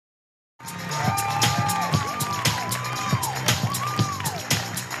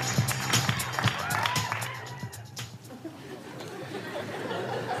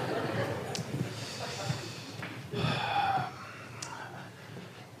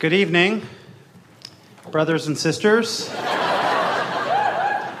Good evening, brothers and sisters.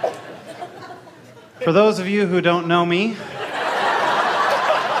 For those of you who don't know me,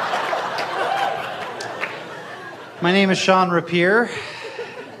 my name is Sean Rapier,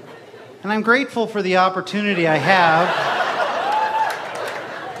 and I'm grateful for the opportunity I have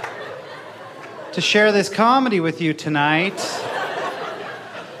to share this comedy with you tonight.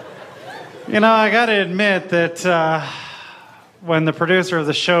 You know, I gotta admit that when the producer of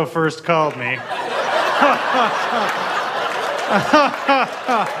the show first called me,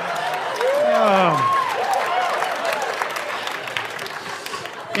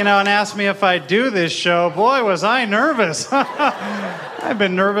 and asked me if I'd do this show, boy, was I nervous. I've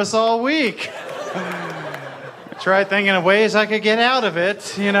been nervous all week. I tried thinking of ways I could get out of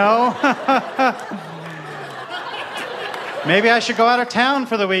it, Maybe I should go out of town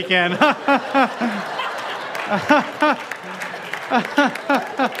for the weekend.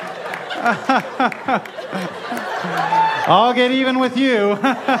 I'll get even with you.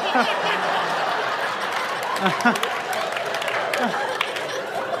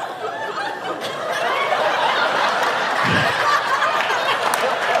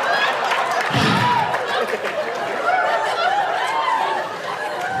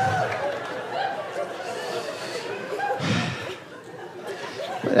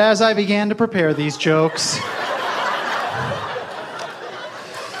 But as I began to prepare these jokes,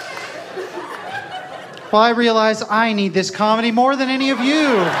 well, I realized I need this comedy more than any of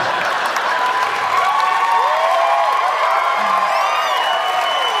you.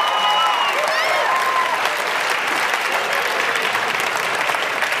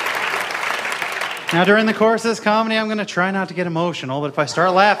 Now, during the course of this comedy, I'm going to try not to get emotional, but if I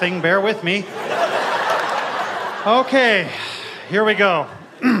start laughing, bear with me. Okay, here we go.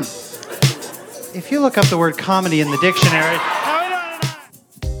 If you look up the word comedy in the dictionary...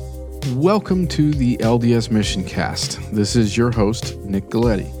 Welcome to the LDS Mission Cast. This is your host, Nick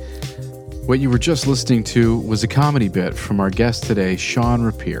Galletti. What you were just listening to was a comedy bit from our guest today, Sean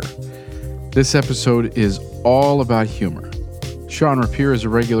Rapier. This episode is all about humor. Sean Rapier is a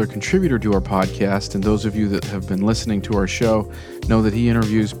regular contributor to our podcast, and those of you that have been listening to our show know that he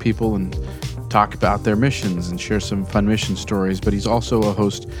interviews people and talk about their missions and share some fun mission stories, but he's also a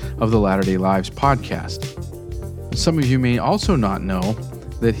host of the Latter-day Lives podcast. Some of you may also not know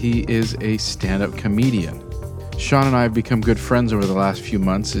that he is a stand-up comedian. Sean and I have become good friends over the last few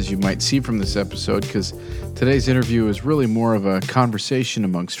months, as you might see from this episode, because today's interview is really more of a conversation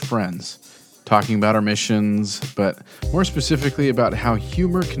amongst friends, talking about our missions, but more specifically about how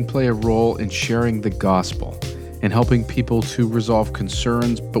humor can play a role in sharing the gospel and helping people to resolve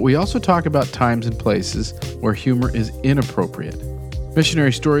concerns, but we also talk about times and places where humor is inappropriate.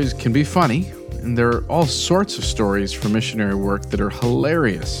 Missionary stories can be funny, and there are all sorts of stories from missionary work that are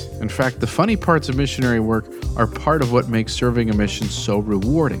hilarious. In fact, the funny parts of missionary work are part of what makes serving a mission so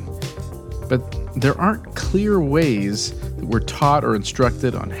rewarding. But there aren't clear ways that we're taught or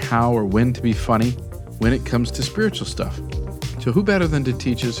instructed on how or when to be funny when it comes to spiritual stuff. So who better than to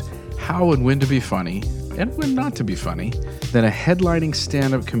teach us how and when to be funny and when not to be funny than a headlining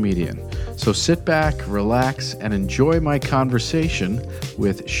stand-up comedian? So sit back, relax, and enjoy my conversation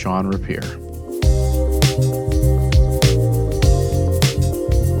with Sean Rapier.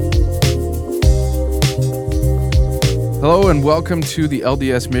 Hello and welcome to the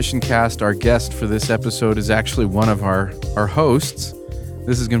LDS Mission Cast. Our guest for this episode is actually one of our hosts.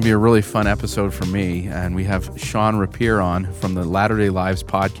 This is going to be a really fun episode for me, and we have Sean Rapier on from the Latter-day Lives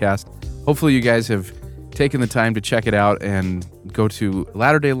podcast. Hopefully you guys have taken the time to check it out and go to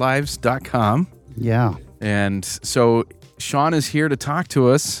latterdaylives.com. Yeah. And so Sean is here to talk to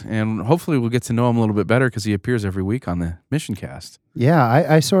us, and hopefully we'll get to know him a little bit better because he appears every week on the Mission Cast. Yeah,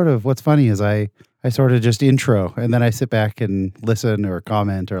 I sort of, what's funny is I sort of just intro, and then I sit back and listen or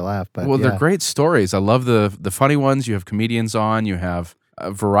comment or laugh. But they're great stories. I love the funny ones. You have comedians on. You have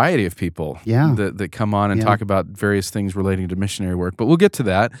a variety of people that come on and talk about various things relating to missionary work. But we'll get to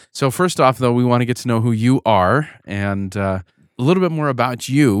that. So first off, though, we want to get to know who you are and a little bit more about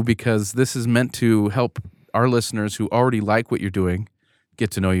you, because this is meant to help our listeners who already like what you're doing get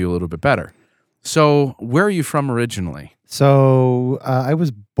to know you a little bit better. So where are you from originally? So I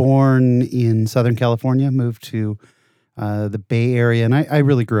was born in Southern California, moved to the Bay Area, and I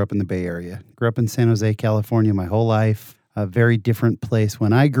really grew up in the Bay Area. Grew up in San Jose, California my whole life. A very different place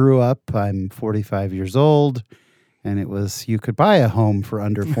when I grew up. I'm 45 years old, and it was, you could buy a home for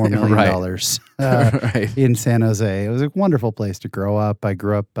under $4 million right. in San Jose. It was a wonderful place to grow up. I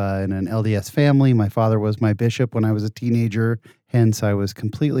grew up in an LDS family. My father was my bishop when I was a teenager, Hence, I was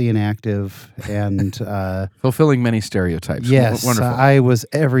completely inactive and Fulfilling many stereotypes. yes, Wonderful. I was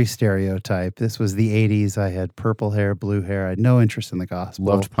every stereotype. This was the 80s. I had purple hair, blue hair. I had no interest in the gospel.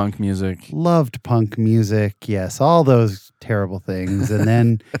 Loved punk music. Loved punk music. Yes, all those terrible things. And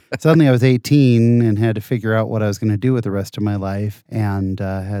then suddenly I was 18 and had to figure out what I was going to do with the rest of my life, and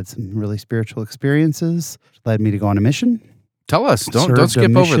had some really spiritual experiences. Led me to go on a mission. Tell us. Don't Served a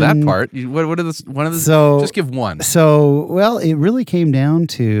skip over that mission. part. What are one of the? So just give one. So, well, it really came down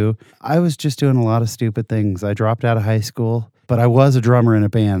to I was just doing a lot of stupid things. I dropped out of high school, but I was a drummer in a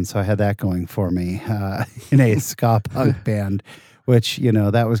band, so I had that going for me in a ska punk band, which,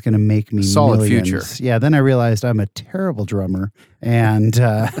 that was going to make me Solid millions. future. Yeah, then I realized I'm a terrible drummer, and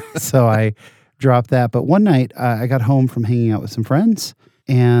so I dropped that. But one night I got home from hanging out with some friends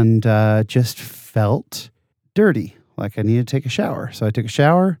and just felt dirty. Like I needed to take a shower. So I took a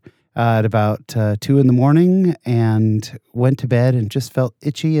shower at about 2 a.m. and went to bed and just felt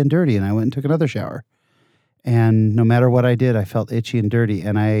itchy and dirty. And I went and took another shower. And no matter what I did, I felt itchy and dirty.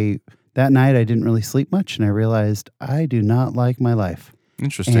 And that night I didn't really sleep much. And I realized I do not like my life.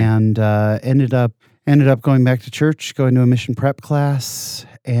 Interesting. And ended up going back to church, going to a mission prep class,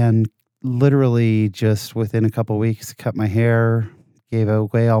 and literally just within a couple weeks cut my hair, gave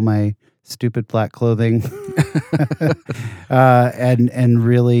away all my stupid black clothing, and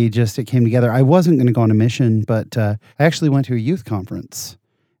really just it came together. I wasn't going to go on a mission, but I actually went to a youth conference,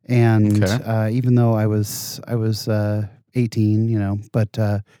 and even though I was 18, but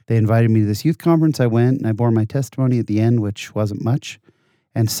they invited me to this youth conference. I went and I bore my testimony at the end, which wasn't much,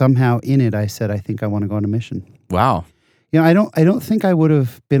 and somehow in it I said, I think I want to go on a mission. Wow. I don't think I would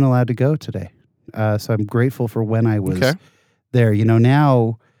have been allowed to go today. So I'm grateful for when I was there.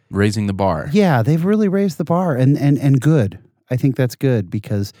 Now. Raising the bar. Yeah, they've really raised the bar, and good. I think that's good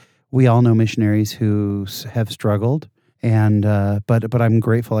because we all know missionaries who have struggled, and but I'm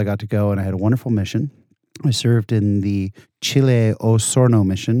grateful I got to go, and I had a wonderful mission. I served in the Chile Osorno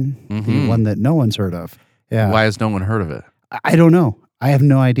mission, the one that no one's heard of. Yeah, Why has no one heard of it? I don't know. I have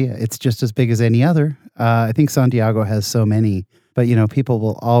no idea. It's just as big as any other. I think Santiago has so many. But, people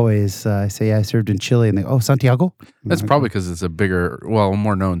will always say, yeah, I served in Chile, and they go, oh, Santiago? That's probably because it's a bigger,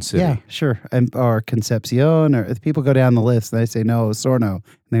 more known city. Yeah, sure. Or Concepcion, or if people go down the list, and they say, no, Osorno. And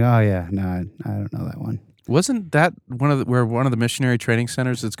they go, oh, yeah, no, I don't know that one. Wasn't that one of the missionary training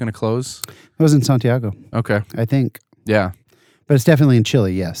centers that's going to close? It was in Santiago, Okay. I think. Yeah. But it's definitely in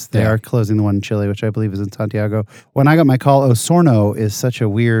Chile, yes. They are closing the one in Chile, which I believe is in Santiago. When I got my call, Osorno is such a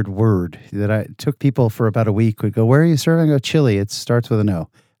weird word that I took people for about a week would go, where are you serving? I go, Chile. It starts with an O.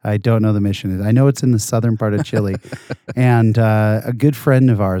 I don't know the mission. I know it's in the southern part of Chile. And a good friend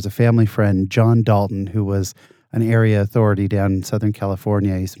of ours, a family friend, John Dalton, who was an area authority down in Southern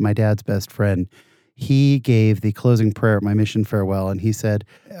California. He's my dad's best friend. He gave the closing prayer at my mission farewell, and he said,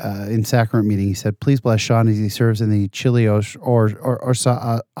 in sacrament meeting, he said, please bless Sean as he serves in the Chile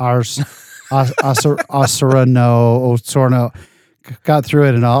Osorno. Got through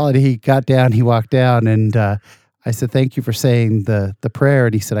it and all, and he got down, he walked down, and I said, thank you for saying the prayer,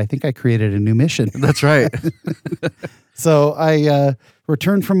 and he said, I think I created a new mission. That's right. So I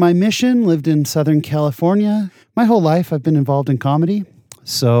returned from my mission, lived in Southern California. My whole life I've been involved in comedy.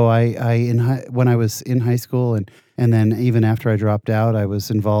 So when I was in high school and then even after I dropped out, I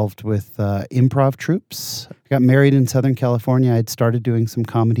was involved with improv troupes. I got married in Southern California. I'd started doing some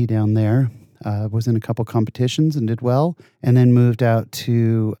comedy down there. Was in a couple competitions and did well, and then moved out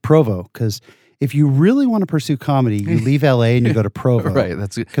to Provo because if you really want to pursue comedy, you leave LA and you go to Provo. Right.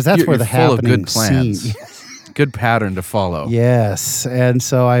 Because that's where the full of happening good plans. scene. Good pattern to follow. Yes. And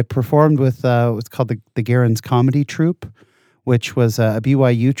so I performed with what's called the Garens Comedy Troupe, which was a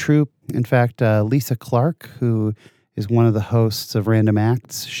BYU troupe. In fact, Lisa Clark, who is one of the hosts of Random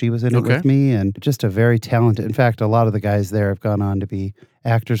Acts, she was in it with me, and just a very talented. In fact, a lot of the guys there have gone on to be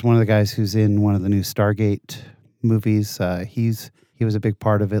actors. One of the guys who's in one of the new Stargate movies, he was a big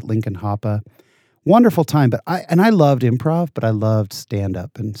part of it. Lincoln Hoppe. Wonderful time, but I loved improv, but I loved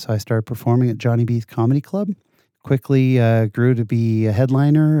stand-up, and so I started performing at Johnny B's Comedy Club. Quickly grew to be a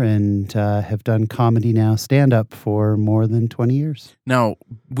headliner and have done comedy now, stand-up, for more than 20 years. Now,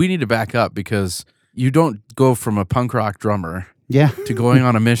 we need to back up because you don't go from a punk rock drummer to going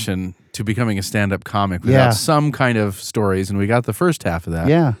on a mission to becoming a stand-up comic without some kind of stories, and we got the first half of that.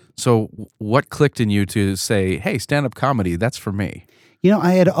 Yeah. So what clicked in you to say, hey, stand-up comedy, that's for me?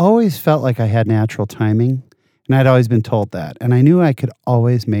 I had always felt like I had natural timing, and I'd always been told that. And I knew I could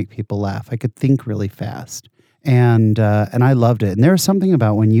always make people laugh. I could think really fast. And I loved it. And there's something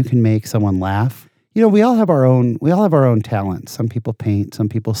about when you can make someone laugh. We all have our own talents. Some people paint, some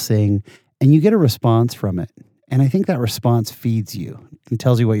people sing, and you get a response from it. And I think that response feeds you and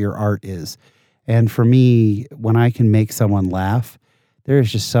tells you what your art is. And for me, when I can make someone laugh, there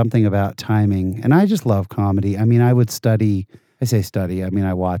is just something about timing. And I just love comedy. I mean, I would study. I say study. I mean,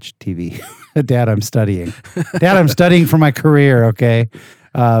 I watch TV. Dad, I'm studying. Dad, I'm studying for my career, okay?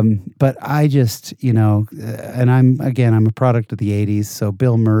 But I just, and I'm a product of the 80s. So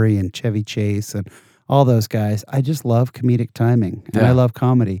Bill Murray and Chevy Chase and all those guys. I just love comedic timing and I love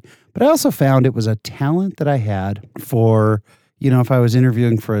comedy. But I also found it was a talent that I had for, if I was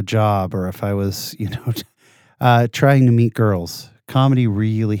interviewing for a job or if I was, trying to meet girls. Comedy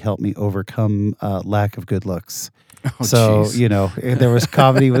really helped me overcome lack of good looks. Oh, so, geez. there was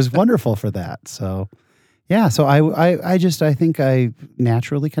comedy was wonderful for that. So, yeah. So I think I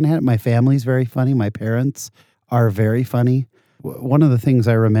naturally kind of had it. My family's very funny. My parents are very funny. One of the things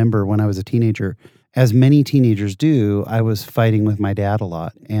I remember when I was a teenager, as many teenagers do, I was fighting with my dad a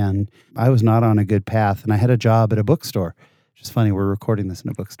lot and I was not on a good path. And I had a job at a bookstore. Which is funny. We're recording this in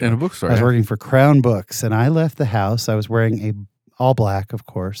a bookstore. In a bookstore. I was working for Crown Books and I left the house. I was wearing a all black, of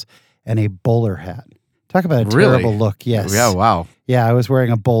course, and a bowler hat. Talk about a terrible look. Yes. Yeah. Wow. Yeah. I was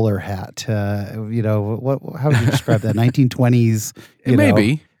wearing a bowler hat. How would you describe that? 1920s.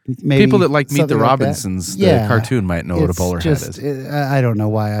 Maybe people that like Meet the Robinsons, the cartoon might know what a bowler hat is. I don't know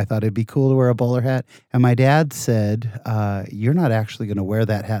why I thought it'd be cool to wear a bowler hat. And my dad said, you're not actually going to wear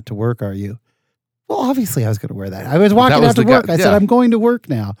that hat to work, are you? Well, obviously I was going to wear that. I was walking out to work. I said, I'm going to work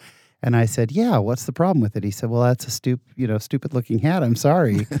now. And I said, yeah, what's the problem with it? He said, well, that's a stupid looking hat. I'm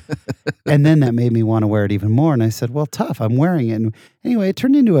sorry. And then that made me want to wear it even more. And I said, well, tough. I'm wearing it. And anyway, it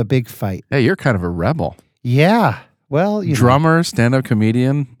turned into a big fight. Hey, you're kind of a rebel. Yeah. Well, drummer, stand-up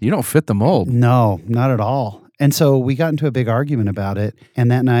comedian, you don't fit the mold. No, not at all. And so we got into a big argument about it. And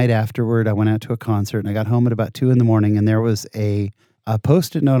that night afterward, I went out to a concert and I got home at about 2 a.m. and there was a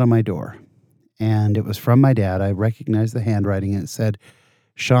Post-it note on my door. And it was from my dad. I recognized the handwriting and it said,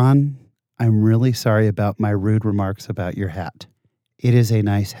 Sean, I'm really sorry about my rude remarks about your hat. It is a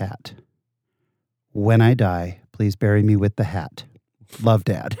nice hat. When I die, please bury me with the hat. Love,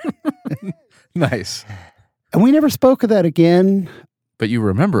 Dad. Nice. And we never spoke of that again. But you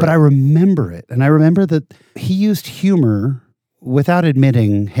remember it. But I remember it. And I remember that he used humor without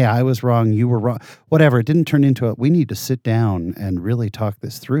admitting, hey, I was wrong, you were wrong, whatever. It didn't turn into we need to sit down and really talk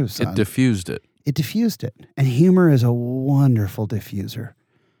this through, son. It diffused it. It diffused it. And humor is a wonderful diffuser.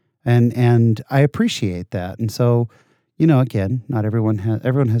 And I appreciate that. And so, again, not everyone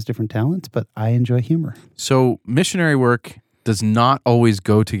has different talents, but I enjoy humor. So missionary work does not always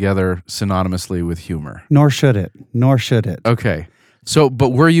go together synonymously with humor. Nor should it. Okay. So, but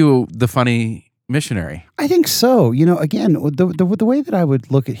were you the funny missionary? I think so. Again, the way that I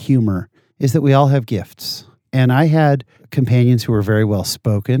would look at humor is that we all have gifts. And I had companions who were very well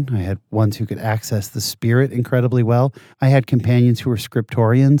spoken. I had ones who could access the spirit incredibly well. I had companions who were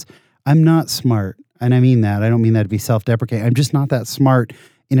scriptorians. I'm not smart. And I mean that. I don't mean that to be self-deprecating. I'm just not that smart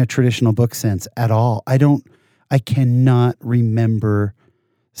in a traditional book sense at all. I cannot remember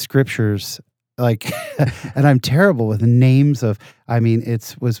scriptures and I'm terrible with the names of,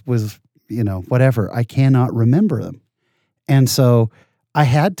 whatever. I cannot remember them. And so I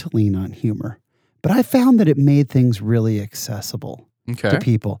had to lean on humor. But I found that it made things really accessible to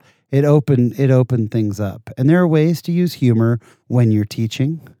people. It opened things up. And there are ways to use humor when you're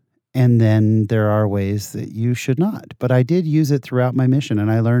teaching, and then there are ways that you should not. But I did use it throughout my mission, and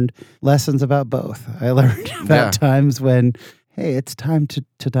I learned lessons about both. I learned about times when, hey, it's time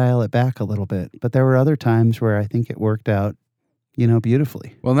to dial it back a little bit. But there were other times where I think it worked out,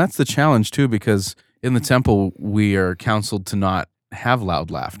 beautifully. Well, and that's the challenge, too, because in the temple, we are counseled to not have loud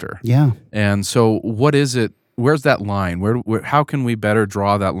laughter. Yeah. And so what is it? Where's that line? Where how can we better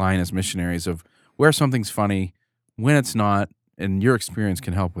draw that line as missionaries of where something's funny, when it's not, and your experience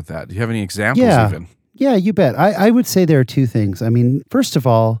can help with that. Do you have any examples even? Yeah, you bet. I would say there are two things. I mean, first of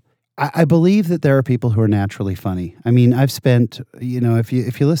all, I believe that there are people who are naturally funny. I mean, I've spent, if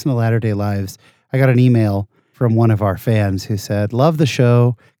you listen to Latter-day Lives, I got an email from one of our fans who said, love the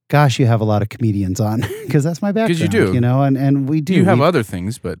show. Gosh, you have a lot of comedians on, because that's my background. Because you do. And we do. You have other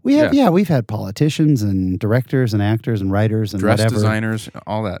things, but we've had politicians and directors and actors and writers and dress whatever. designers,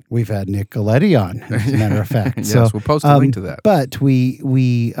 all that. We've had Nick Galletti on, as a matter of fact. Yes, so, we'll post a link to that. But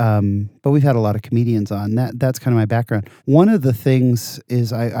we've had a lot of comedians on. That's kind of my background. One of the things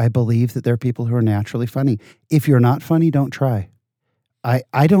is I believe that there are people who are naturally funny. If you're not funny, don't try.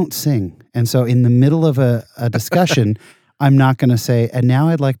 I don't sing. And so in the middle of a discussion, I'm not going to say, and now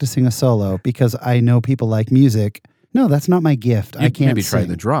I'd like to sing a solo, because I know people like music. No, that's not my gift. I You'd can't maybe try sing.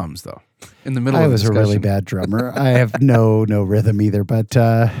 the drums, though, in the middle I of the was a discussion. really bad drummer. I have no rhythm either. But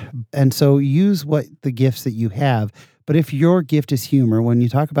and so use what the gifts that you have. But if your gift is humor, when you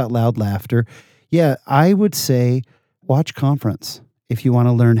talk about loud laughter, yeah, I would say watch Conference if you want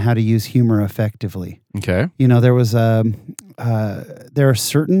to learn how to use humor effectively. Okay. You know, there are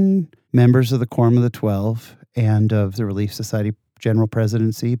certain members of the Quorum of the 12 and of the Relief Society General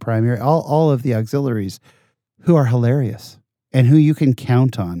Presidency, Primary, all of the auxiliaries who are hilarious and who you can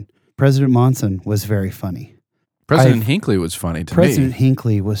count on. President Monson was very funny. President Hinckley was funny to President me.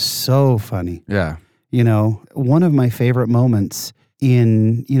 Hinckley was so funny. Yeah. You know, one of my favorite moments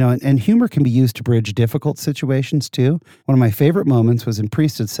in, you know, and humor can be used to bridge difficult situations too. One of my favorite moments was in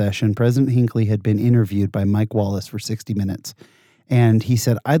priesthood session. President Hinckley had been interviewed by Mike Wallace for 60 minutes. And he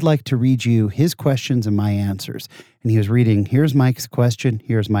said, I'd like to read you his questions and my answers. And he was reading, here's Mike's question,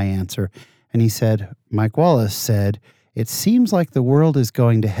 here's my answer. And he said, Mike Wallace said, it seems like the world is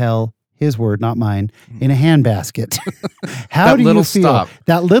going to hell, his word, not mine, in a handbasket. How do you feel? Stop.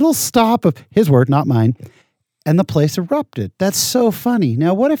 That little stop of his word, not mine. And the place erupted. That's so funny.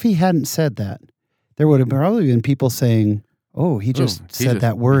 Now, what if he hadn't said that? There would have probably been people saying, oh, he just said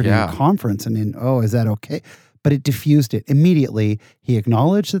that word in a conference. And is that okay? But it diffused it. Immediately, he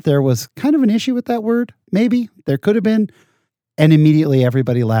acknowledged that there was kind of an issue with that word. Maybe. There could have been. And immediately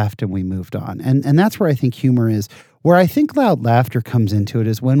everybody laughed and we moved on. And that's where I think humor is. Where I think loud laughter comes into it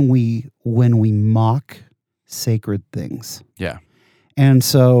is when we mock sacred things. Yeah. And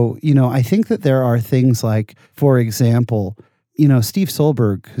so, you know, I think that there are things like, for example, you know, Steve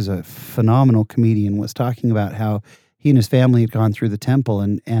Solberg, who's a phenomenal comedian, was talking about how he and his family had gone through the temple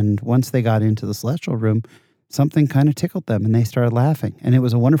and once they got into the celestial room, something kind of tickled them and they started laughing. And it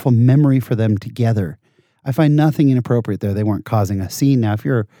was a wonderful memory for them together. I find nothing inappropriate there. They weren't causing a scene. Now, if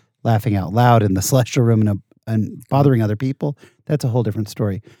you're laughing out loud in the celestial room and bothering other people, that's a whole different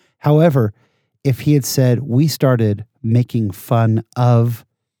story. However, if he had said, we started making fun of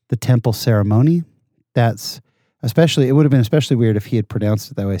the temple ceremony, it would have been especially weird if he had pronounced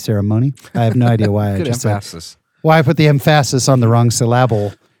it that way, ceremony. I have no idea why I just emphasis. Why I put the emphasis on the wrong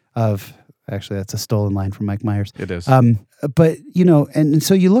syllable of, actually, that's a stolen line from Mike Myers. It is. But, you know, and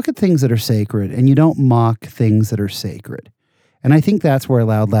so you look at things that are sacred and you don't mock things that are sacred. And I think that's where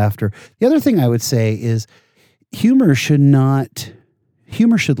loud laughter. The other thing I would say is humor should lift.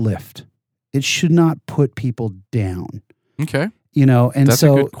 It should not put people down. Okay. You know, and that's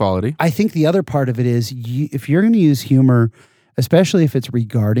so a good quality. I think the other part of it is if you're going to use humor, especially if it's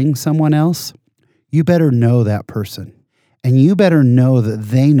regarding someone else, you better know that person. And you better know that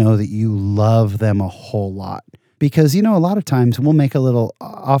they know that you love them a whole lot. Because, you know, a lot of times we'll make a little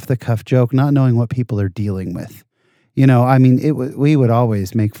off-the-cuff joke not knowing what people are dealing with. You know, I mean, we would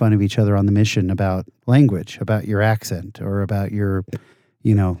always make fun of each other on the mission about language, about your accent, or about your,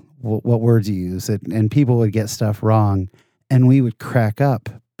 you know, what words you use. And people would get stuff wrong, and we would crack up.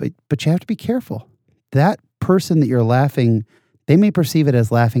 But you have to be careful. That person that you're laughing, they may perceive it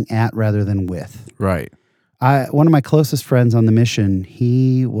as laughing at rather than with. Right. One of my closest friends on the mission,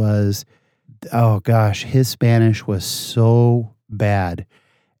 he was, his Spanish was so bad.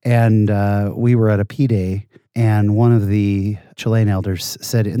 And we were at a P-Day, and one of the Chilean elders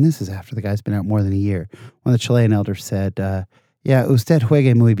said, and this is after the guy's been out more than a year, one of the Chilean elders said, usted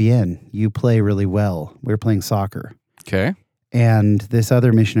juegue muy bien. You play really well. We were playing soccer. Okay. And this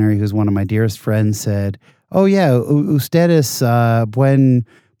other missionary, who's one of my dearest friends, said, oh yeah, usted es buen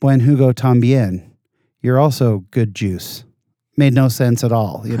jugo también. You're also good juice. Made no sense at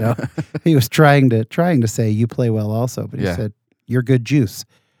all, you know. He was trying to say you play well also, but he said you're good juice.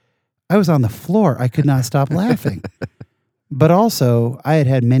 I was on the floor. I could not stop laughing. But also, I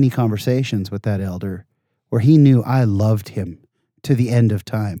had many conversations with that elder where he knew I loved him to the end of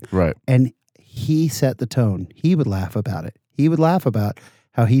time. Right. And he set the tone. He would laugh about it. He would laugh about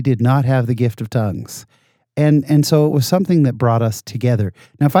how he did not have the gift of tongues. And so it was something that brought us together.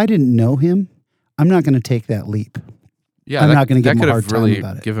 Now, if I didn't know him, I'm not going to take that leap. Yeah, I'm not going to give him a hard time really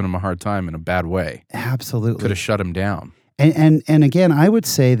about it. Given him a hard time in a bad way. Absolutely. Could have shut him down. And again, I would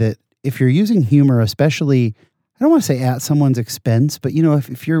say that if you're using humor, especially, I don't want to say at someone's expense, but you know,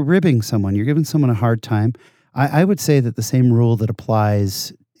 if you're ribbing someone, you're giving someone a hard time, I would say that the same rule that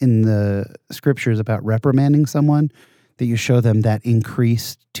applies in the scriptures about reprimanding someone, that you show them that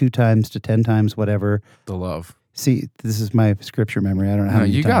increase 2 times to 10 times, whatever. The love. See, this is my scripture memory. I don't know how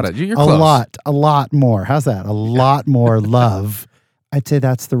many you times. got it. You're close. A lot more. How's that? A lot more love. I'd say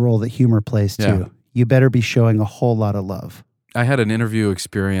that's the role that humor plays too. Yeah. You better be showing a whole lot of love. I had an interview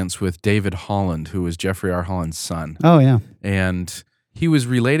experience with David Holland, who was Jeffrey R. Holland's son. Oh, yeah. And he was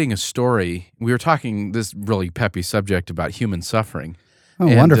relating a story. We were talking this really peppy subject about human suffering. Oh,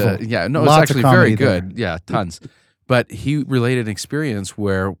 And, wonderful. yeah, no, Lots it's of actually very comedy there. good. Yeah, tons. But he related an experience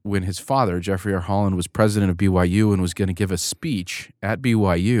where when his father, Jeffrey R. Holland, was president of BYU and was going to give a speech at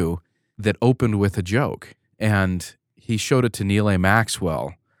BYU that opened with a joke. And he showed it to Neil A.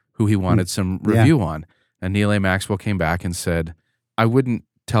 Maxwell, who he wanted some review on. And Neil A. Maxwell came back and said, I wouldn't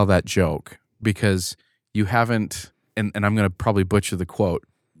tell that joke because you haven't, and I'm going to probably butcher the quote,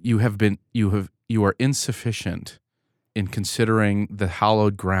 you are insufficient in considering the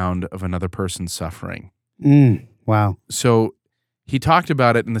hallowed ground of another person's suffering. Wow. So he talked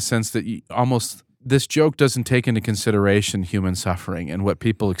about it in the sense that this joke doesn't take into consideration human suffering and what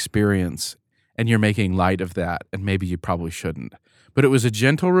people experience, and you're making light of that, and maybe you probably shouldn't. But it was a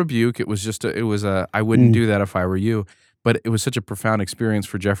gentle rebuke. It was just I wouldn't do that if I were you. But it was such a profound experience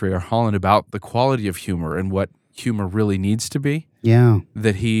for Jeffrey R. Holland about the quality of humor and what humor really needs to be. Yeah.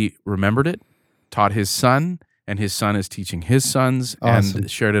 That he remembered it, taught his son, and his son is teaching his sons, Awesome.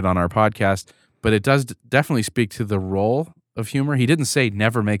 and shared it on our podcast. But it does definitely speak to the role of humor. He didn't say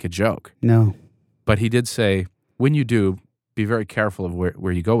never make a joke, No. but he did say when you do, be very careful of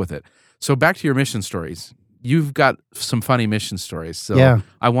where you go with it. So back to your mission stories. You've got some funny mission stories. So Yeah.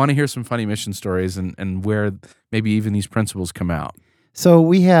 I want to hear some funny mission stories and where maybe even these principles come out. So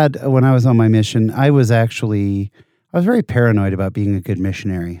we had, when I was on my mission, I was very paranoid about being a good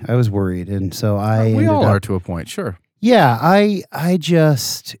missionary. I was worried. And so We all are to a point, sure. Yeah, I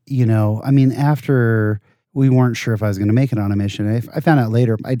just, after we weren't sure if I was going to make it on a mission, I found out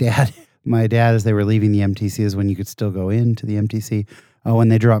later, my dad, as they were leaving the MTC, is when you could still go into the MTC. When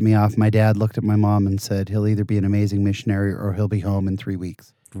they dropped me off, my dad looked at my mom and said, he'll either be an amazing missionary or he'll be home in 3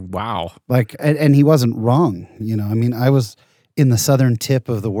 weeks. Wow. And he wasn't wrong. I was in the southern tip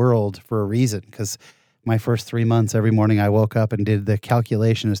of the world for a reason, because my first 3 months, every morning I woke up and did the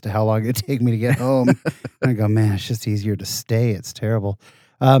calculation as to how long it'd take me to get home. And I go, man, it's just easier to stay. It's terrible.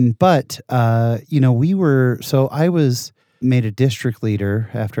 I was made a district leader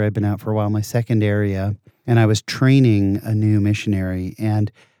after I'd been out for a while, my second area, and I was training a new missionary.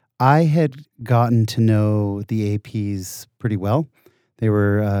 And I had gotten to know the APs pretty well. They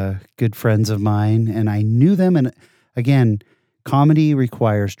were good friends of mine, and I knew them. And again, comedy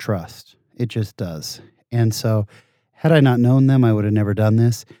requires trust. It just does. And so had I not known them, I would have never done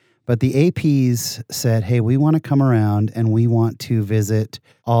this. But the APs said, hey, we want to come around and we want to visit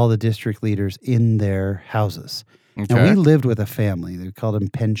all the district leaders in their houses. Okay. Now, we lived with a family. They called them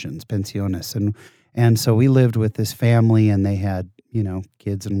pensiones. And so we lived with this family, and they had,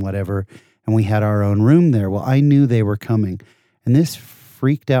 kids and whatever. And we had our own room there. Well, I knew they were coming. And this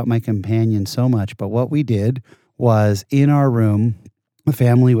freaked out my companion so much. But what we did was, in our room, the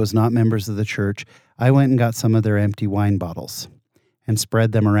family was not members of the church. I went and got some of their empty wine bottles and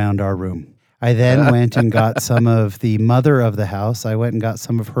spread them around our room. I then went and got some of the mother of the house. I went and got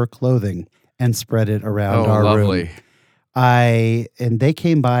some of her clothing and spread it around our lovely. room. And they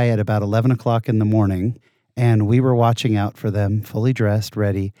came by at about 11 o'clock in the morning, and we were watching out for them, fully dressed,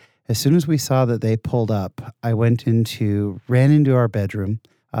 ready. As soon as we saw that they pulled up, I ran into our bedroom.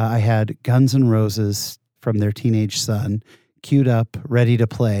 I had Guns N' Roses from their teenage son queued up, ready to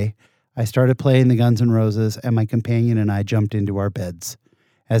play. I started playing the Guns N' Roses, and my companion and I jumped into our beds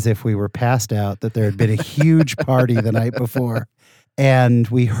as if we were passed out, that there had been a huge party the night before. And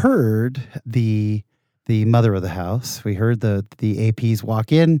we heard the mother of the house. We heard the APs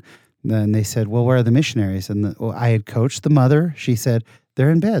walk in, and they said, well, where are the missionaries? And I had coached the mother. She said,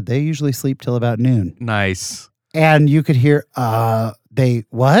 they're in bed. They usually sleep till about noon. Nice. And you could hear, they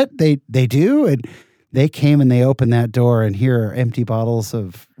do? And they came and they opened that door, and here are empty bottles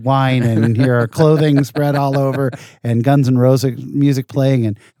of wine, and here are clothing spread all over, and Guns N' Roses music playing.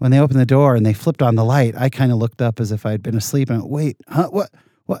 And when they opened the door and they flipped on the light, I kind of looked up as if I'd been asleep and went, wait, huh, what?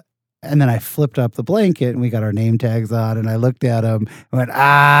 And then I flipped up the blanket, and we got our name tags on, and I looked at him and went,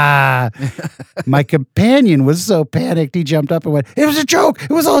 My companion was so panicked, he jumped up and went, it was a joke. It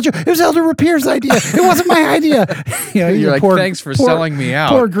was all a joke. It was Elder Rapier's idea. It wasn't my idea. You're like, thanks for selling me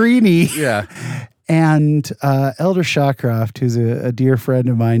out. Poor Greenie. Yeah. And Elder Shawcroft, who's a dear friend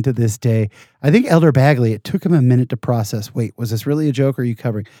of mine to this day, I think Elder Bagley, it took him a minute to process, wait, was this really a joke, or are you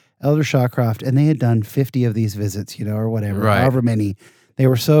covering? Elder Shawcroft, and they had done 50 of these visits, or whatever, right. However many. They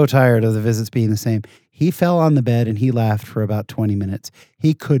were so tired of the visits being the same. He fell on the bed and he laughed for about 20 minutes.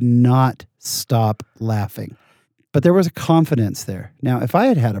 He could not stop laughing. But there was a confidence there. Now, if I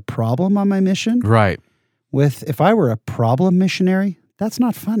had a problem on my mission, right. if I were a problem missionary, that's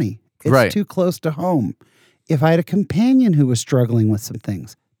not funny. It's right. too close to home. If I had a companion who was struggling with some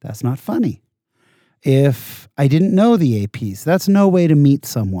things, that's not funny. if I didn't know the APs. That's no way to meet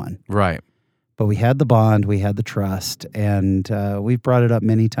someone. Right. But we had the bond, we had the trust, and we've brought it up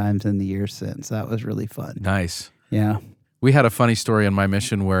many times in the years since. That was really fun. Nice. Yeah. We had a funny story on my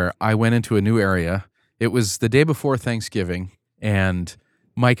mission where I went into a new area. It was the day before Thanksgiving, and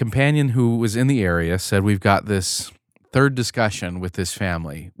my companion who was in the area said, we've got this third discussion with this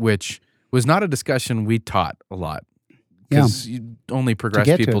family, which was not a discussion we taught a lot. Because you only progress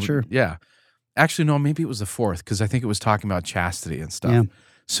to get people. To it, sure. Yeah. Actually, no, maybe it was the fourth, because I think it was talking about chastity and stuff. Yeah.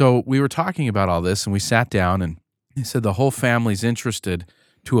 So we were talking about all this, and we sat down, and he said the whole family's interested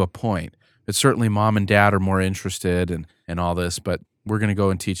to a point. But certainly mom and dad are more interested and all this, but we're going to go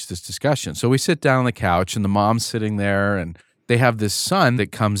and teach this discussion. So we sit down on the couch, and the mom's sitting there, and they have this son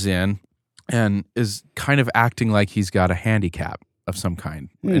that comes in and is kind of acting like he's got a handicap of some kind.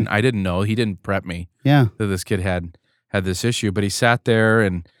 And I didn't know. He didn't prep me that this kid had this issue, but he sat there,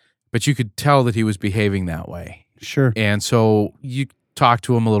 but you could tell that he was behaving that way. Sure. And so you talk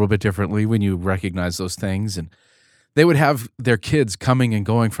to him a little bit differently when you recognize those things. And they would have their kids coming and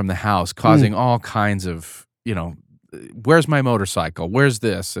going from the house, causing all kinds of, where's my motorcycle? Where's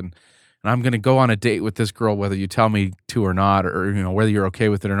this? And I'm going to go on a date with this girl, whether you tell me to or not, or, whether you're okay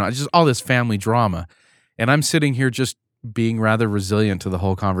with it or not. It's just all this family drama. And I'm sitting here just being rather resilient to the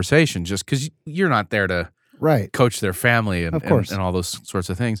whole conversation, just because you're not there to coach their family and all those sorts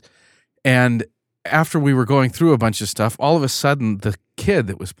of things. And after we were going through a bunch of stuff, all of a sudden the kid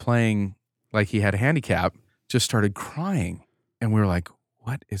that was playing like he had a handicap just started crying. And we were like,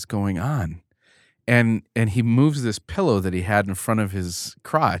 what is going on? And he moves this pillow that he had in front of his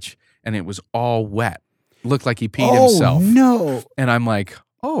crotch, and it was all wet. Looked like he peed himself. Oh, no. And I'm like,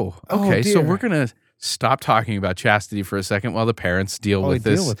 oh, okay, so we're going to stop talking about chastity for a second while the parents deal with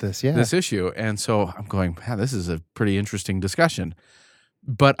this issue. And so I'm going, man, this is a pretty interesting discussion.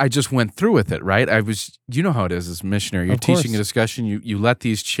 But I just went through with it, right? You know how it is as a missionary. You're teaching a discussion, you let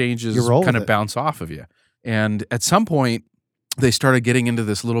these changes kind of bounce off of you. And at some point, they started getting into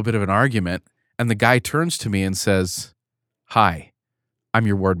this little bit of an argument, and the guy turns to me and says, hi, I'm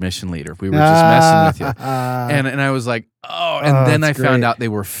your ward mission leader. We were just messing with you. And I was like, oh, and then I found out they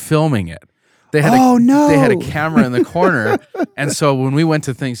were filming it. They had They had a camera in the corner. And so when we went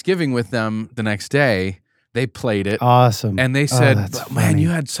to Thanksgiving with them the next day, they played it. Awesome. And they said, man, you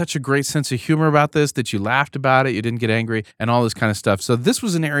had such a great sense of humor about this, that you laughed about it, you didn't get angry, and all this kind of stuff. So this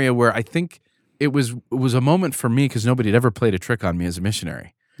was an area where I think it was a moment for me, because nobody had ever played a trick on me as a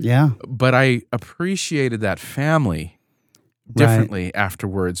missionary. Yeah. But I appreciated that family differently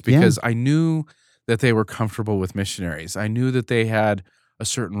afterwards, because I knew that they were comfortable with missionaries. I knew that they had a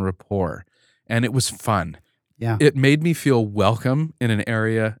certain rapport, and it was fun. Yeah. It made me feel welcome in an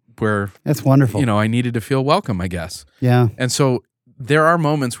area where that's wonderful. I needed to feel welcome, I guess. Yeah. And so there are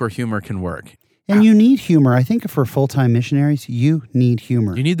moments where humor can work. And you need humor. I think for full-time missionaries, you need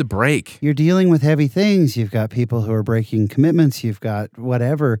humor. You need the break. You're dealing with heavy things. You've got people who are breaking commitments. You've got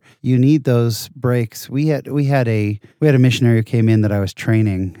whatever. You need those breaks. We had a missionary who came in that I was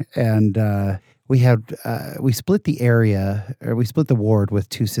training, and we split the area, or we split the ward with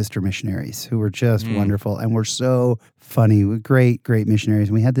two sister missionaries who were just wonderful and were so funny. Great missionaries.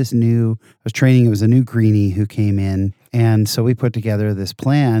 And we had this it was a new greenie who came in. And so we put together this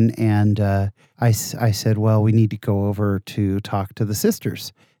plan, and I said, well, we need to go over to talk to the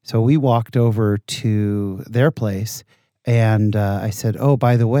sisters. So we walked over to their place, and I said, oh,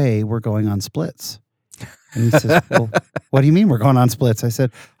 by the way, we're going on splits. And he says, well, what do you mean we're going on splits? I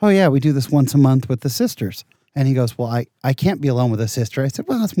said, oh, yeah, we do this once a month with the sisters. And he goes, well, I can't be alone with a sister. I said,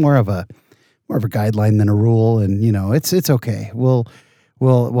 well, that's more of a guideline than a rule, and, it's okay. Well,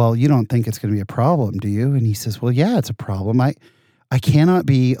 you don't think it's going to be a problem, do you? And he says, well, yeah, it's a problem. I cannot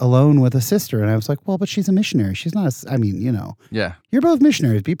be alone with a sister. And I was like, well, but she's a missionary. She's not Yeah. You're both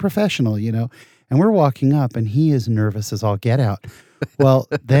missionaries. Be professional, And we're walking up, and he is nervous as all get out. Well,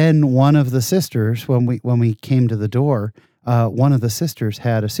 then one of the sisters, when we came to the door, one of the sisters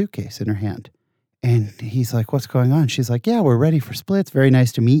had a suitcase in her hand. And he's like, what's going on? She's like, yeah, we're ready for splits. Very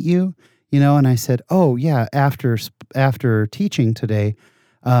nice to meet you. And I said, oh, yeah, after teaching today,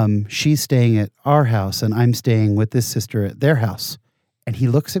 she's staying at our house, and I'm staying with this sister at their house. And he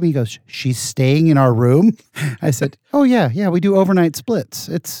looks at me and goes, she's staying in our room? I said, oh, yeah, we do overnight splits.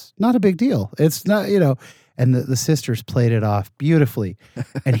 It's not a big deal. It's not, And the sisters played it off beautifully.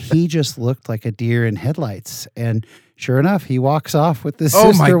 And he just looked like a deer in headlights. And sure enough, he walks off with this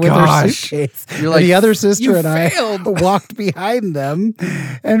sister with her suitcase. You're like, the other sister and failed. I walked behind them.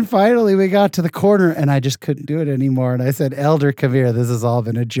 And finally we got to the corner, and I just couldn't do it anymore. And I said, Elder, come here. This has all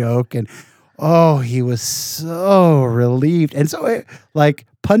been a joke. And he was so relieved. And so it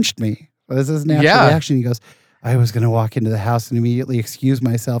punched me. This is natural Yeah. reaction. He goes, I was going to walk into the house and immediately excuse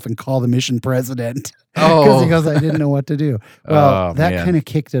myself and call the mission president. Because he goes, I didn't know what to do. Well, Oh, that man. kind of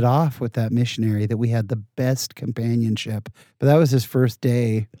kicked it off with that missionary that we had the best companionship. But that was his first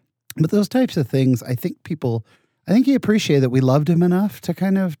day. But those types of things, I think he appreciated that we loved him enough to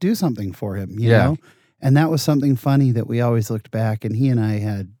kind of do something for him, you know? And that was something funny that we always looked back, and he and I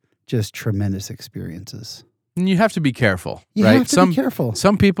had just tremendous experiences. And you have to be careful, You right? have to be careful.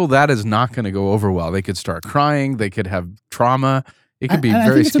 Some people, that is not going to go over well. They could start crying. They could have trauma. It could be And very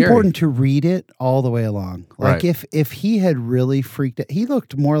I think it's scary. important to read it all the way along. Like Right. if he had really freaked out, he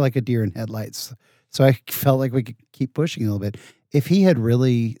looked more like a deer in headlights. So I felt like we could keep pushing a little bit. If he had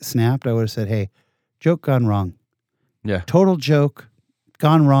really snapped, I would have said, hey, joke gone wrong. Yeah. Total joke,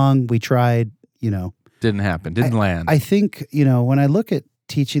 gone wrong. We tried, you know. Didn't happen. Didn't land. I think, you know, when I look at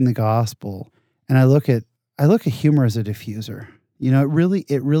teaching the gospel and I look at humor as a diffuser, you know,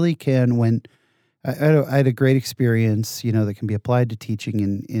 it really can. When I had a great experience, you know, that can be applied to teaching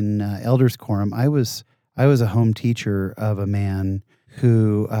in elders quorum. I was a home teacher of a man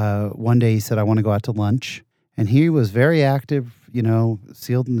who one day he said, I want to go out to lunch. And he was very active, you know,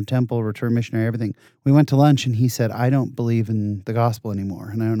 sealed in the temple, return missionary, everything. We went to lunch and he said, I don't believe in the gospel anymore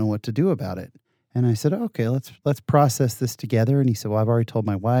and I don't know what to do about it. And I said, okay, let's process this together. And he said, well, I've already told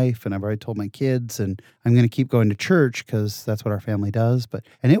my wife and I've already told my kids and I'm going to keep going to church because that's what our family does.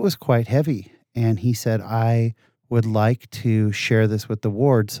 And it was quite heavy. And he said, I would like to share this with the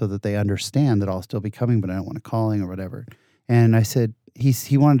ward so that they understand that I'll still be coming, but I don't want to calling or whatever. And I said,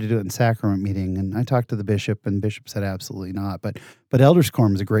 he wanted to do it in sacrament meeting. And I talked to the bishop and the bishop said, absolutely not. But elders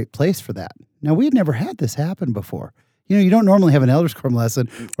quorum is a great place for that. Now, we had never had this happen before. You know, you don't normally have an elders quorum lesson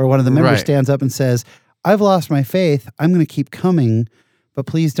where one of the members Right. stands up and says, I've lost my faith. I'm going to keep coming, but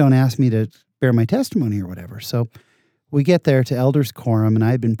please don't ask me to bear my testimony or whatever. So we get there to elders quorum, and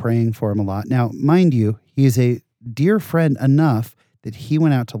I've been praying for him a lot. Now, mind you, he is a dear friend enough that he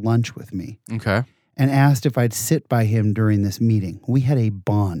went out to lunch with me Okay. and asked if I'd sit by him during this meeting. We had a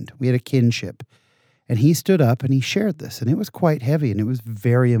bond. We had a kinship. And he stood up and he shared this, and it was quite heavy, and it was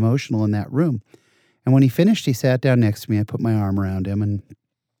very emotional in that room. And when he finished, he sat down next to me. I put my arm around him, and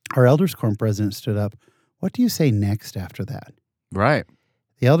our elders quorum president stood up. What do you say next after that? Right.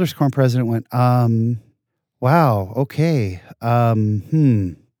 The elders quorum president went, wow, okay,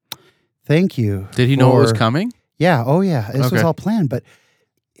 thank you. Did he know it was for-" coming? Yeah, oh yeah, this was Okay. all planned, but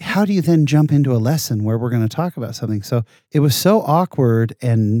how do you then jump into a lesson where we're going to talk about something? So it was so awkward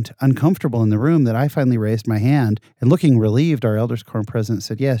and uncomfortable in the room that I finally raised my hand, and looking relieved, our elders quorum president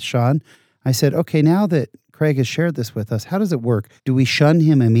said, yes, Sean. I said, okay, now that Craig has shared this with us, how does it work? Do we shun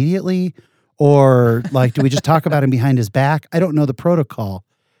him immediately? Or like, do we just talk about him behind his back? I don't know the protocol.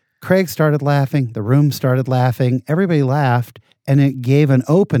 Craig started laughing. The room started laughing. Everybody laughed. And it gave an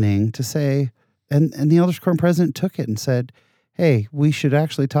opening to say, and the elders quorum president took it and said, hey, we should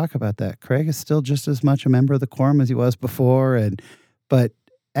actually talk about that. Craig is still just as much a member of the quorum as he was before. But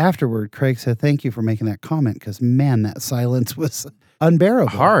afterward, Craig said, thank you for making that comment, because man, that silence was unbearable.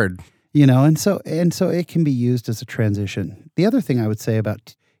 Hard. You know, and so it can be used as a transition. The other thing I would say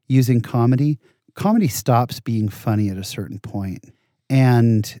about using comedy stops being funny at a certain point.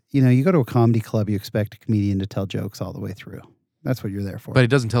 And, you know, you go to a comedy club, you expect a comedian to tell jokes all the way through. That's what you're there for. But he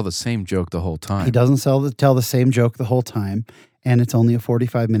doesn't tell the same joke the whole time. He doesn't tell the same joke the whole time, and it's only a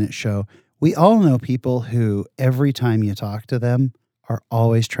 45-minute show. We all know people who, every time you talk to them, are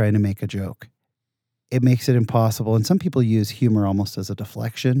always trying to make a joke. It makes it impossible. And some people use humor almost as a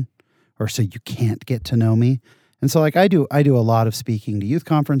deflection, or so you can't get to know me. And so like I do a lot of speaking to youth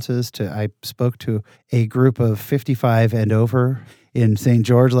conferences. I spoke to a group of 55 and over in St.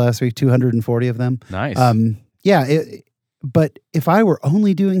 George last week, 240 of them. Nice. But if I were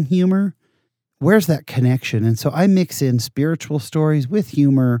only doing humor, where's that connection? And so I mix in spiritual stories with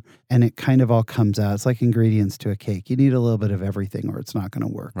humor, and it kind of all comes out. It's like ingredients to a cake. You need a little bit of everything or it's not going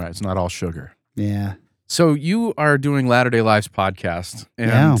to work. Right. It's not all sugar. Yeah. So you are doing Latter-day Lives podcast,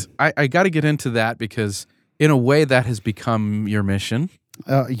 and Yeah. I got to get into that because in a way that has become your mission.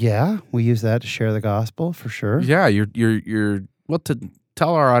 Yeah, we use that to share the gospel for sure. Yeah, you're to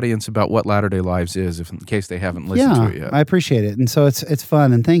tell our audience about what Latter-day Lives is, if in case they haven't listened to it yet. I appreciate it. And so it's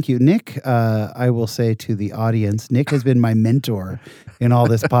fun. And thank you. Nick, I will say to the audience, Nick has been my mentor in all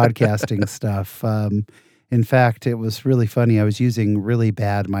this podcasting stuff. In fact, it was really funny. I was using really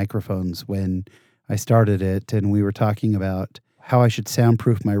bad microphones when I started it, and we were talking about how I should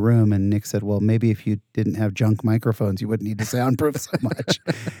soundproof my room. And Nick said, well, maybe if you didn't have junk microphones, you wouldn't need to soundproof so much.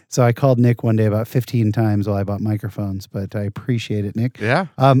 So I called Nick one day about 15 times while I bought microphones, but I appreciate it, Nick. Yeah.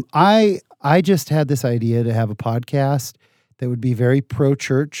 I just had this idea to have a podcast that would be very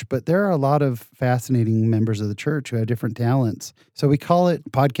pro-church, but there are a lot of fascinating members of the church who have different talents. So we call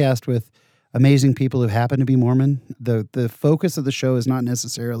it Podcast with Amazing People Who Happen to be Mormon. The focus of the show is not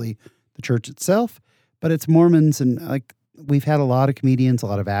necessarily the church itself, but it's Mormons, and like we've had a lot of comedians, a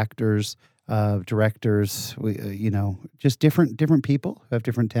lot of actors, directors, just different people who have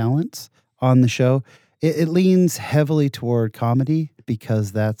different talents on the show. It leans heavily toward comedy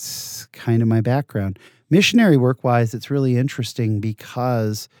because that's kind of my background. Missionary work-wise, it's really interesting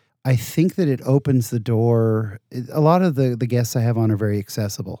because I think that it opens the door. A lot of the guests I have on are very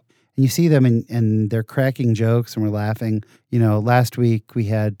accessible. And you see them and they're cracking jokes and we're laughing. Last week we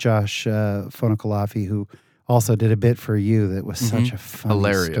had Josh Fonokolafi, who also did a bit for you that was such a funny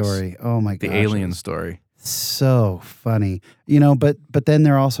Hilarious story. Oh my gosh. The alien story. So funny. But then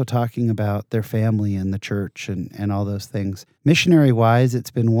they're also talking about their family and the church and all those things. Missionary-wise,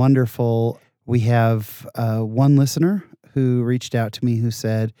 it's been wonderful. We have one listener who reached out to me who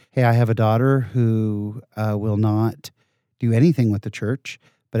said, hey, I have a daughter who will not do anything with the church,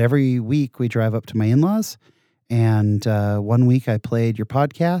 but every week we drive up to my in-laws, and 1 week I played your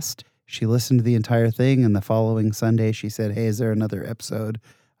podcast. She listened to the entire thing, and the following Sunday she said, hey, is there another episode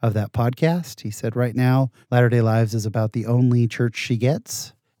of that podcast? He said, right now, Latter-day Lives is about the only church she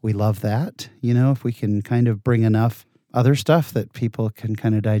gets. We love that. If we can kind of bring enough other stuff that people can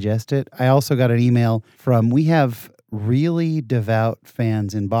kind of digest it. I also got an email we have really devout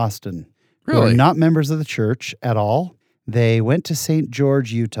fans in Boston. Really? Who are not members of the church at all. They went to St.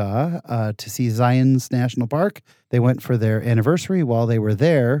 George, Utah to see Zion's National Park. They went for their anniversary. While they were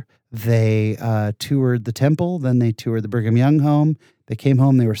there, they toured the temple. Then they toured the Brigham Young home. They came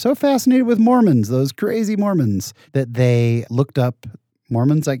home. They were so fascinated with Mormons, those crazy Mormons, that they looked up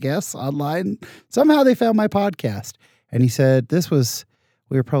Mormons, I guess, online. Somehow they found my podcast. And he said,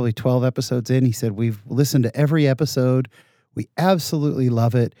 we were probably 12 episodes in. He said, we've listened to every episode. We absolutely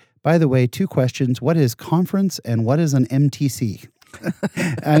love it. By the way, 2 questions. What is conference and what is an MTC?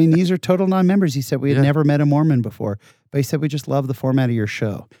 I mean, these are total non-members. He said we had never met a Mormon before, but he said, we just love the format of your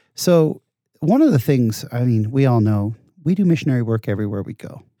show. So one of the things, we all know, we do missionary work everywhere we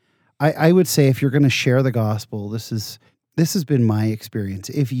go. I would say if you're going to share the gospel, this has been my experience.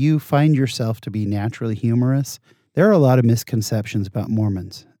 If you find yourself to be naturally humorous, there are a lot of misconceptions about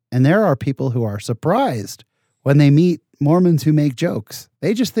Mormons. And there are people who are surprised when they meet Mormons who make jokes.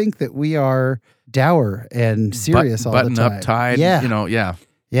 They just think that we are dour and serious all the time. Button up, tied, yeah.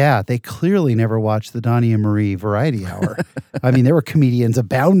 Yeah, they clearly never watched the Donnie and Marie Variety Hour. There were comedians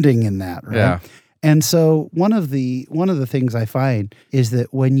abounding in that, right? Yeah. And so one of the things I find is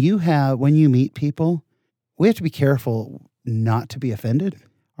that when you meet people, we have to be careful not to be offended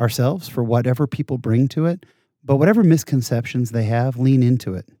ourselves for whatever people bring to it. But whatever misconceptions they have, lean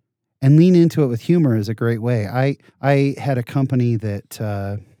into it. And lean into it with humor is a great way. I had a company that,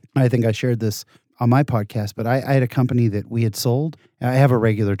 I think I shared this on my podcast, but I had a company that we had sold. I have a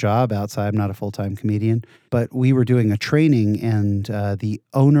regular job outside. I'm not a full-time comedian. But we were doing a training, and the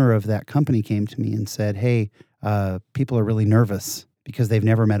owner of that company came to me and said, hey, people are really nervous because they've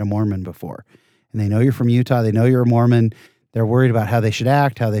never met a Mormon before. And they know you're from Utah. They know you're a Mormon. They're worried about how they should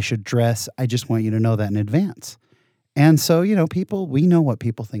act, how they should dress. I just want you to know that in advance. And so, we know what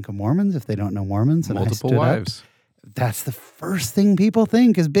people think of Mormons if they don't know Mormons. And multiple wives. That's the first thing people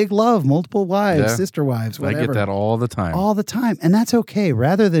think is big love, multiple wives, sister wives, whatever. I get that all the time. All the time. And that's okay.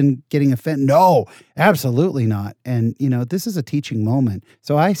 Rather than getting offended, no, absolutely not. And, this is a teaching moment.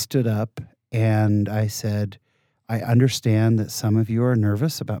 So I stood up and I said, I understand that some of you are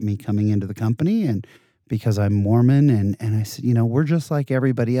nervous about me coming into the company and because I'm Mormon. And I said, we're just like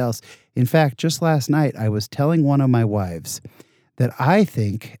everybody else. In fact, just last night, I was telling one of my wives that I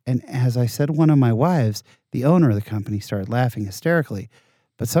think, and as I said one of my wives, the owner of the company started laughing hysterically.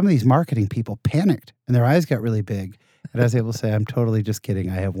 But some of these marketing people panicked and their eyes got really big. And I was able to say, I'm totally just kidding.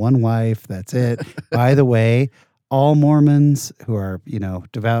 I have one wife. That's it. By the way, all Mormons who are,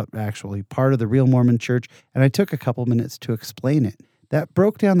 devout, actually part of the real Mormon church. And I took a couple minutes to explain it. That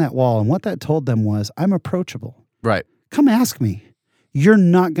broke down that wall. And what that told them was, I'm approachable. Right. Come ask me. You're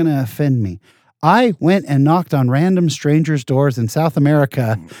not going to offend me. I went and knocked on random strangers' doors in South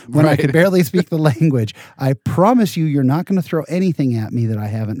America when I could barely speak the language. I promise you're not going to throw anything at me that I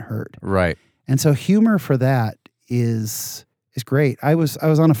haven't heard. Right. And so humor for that is great. I was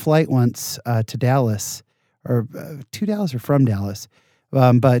on a flight once to Dallas, or to Dallas or from Dallas,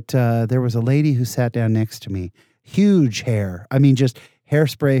 but there was a lady who sat down next to me. Huge hair. Just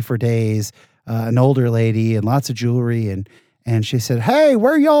hairspray for days. An older lady and lots of jewelry, and she said, "Hey,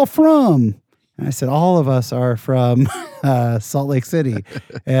 where y'all from?" And I said, all of us are from Salt Lake City.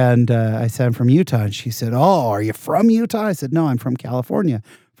 And I said, I'm from Utah. And she said, oh, are you from Utah? I said, no, I'm from California.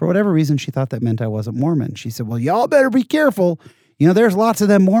 For whatever reason, she thought that meant I wasn't Mormon. She said, well, y'all better be careful. You know, there's lots of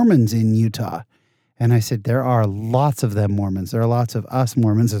them Mormons in Utah. And I said, there are lots of them Mormons. There are lots of us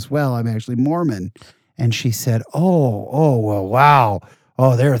Mormons as well. I'm actually Mormon. And she said, well, wow.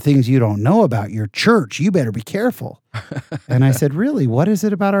 Oh, there are things you don't know about your church. You better be careful. And I said, really? What is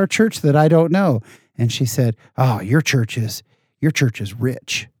it about our church that I don't know? And she said, oh, your church is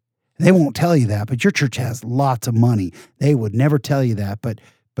rich. They won't tell you that, but your church has lots of money. They would never tell you that. But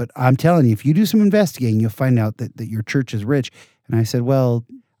I'm telling you, if you do some investigating, you'll find out that your church is rich. And I said, well,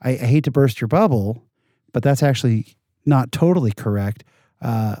 I hate to burst your bubble, but that's actually not totally correct.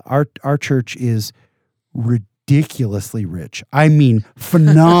 Our church is ridiculously rich. I mean,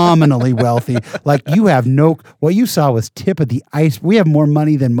 phenomenally wealthy. Like what you saw was tip of the ice. We have more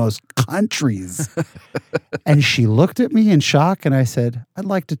money than most countries. And she looked at me in shock and I said, I'd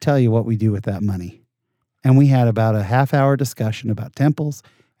like to tell you what we do with that money. And we had about a half-hour discussion about temples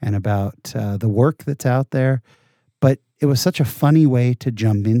and about the work that's out there. But it was such a funny way to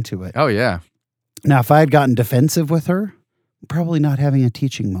jump into it. Oh, yeah. Now, if I had gotten defensive with her, probably not having a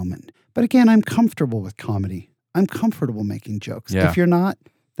teaching moment. But again, I'm comfortable with comedy. I'm comfortable making jokes. Yeah. If you're not,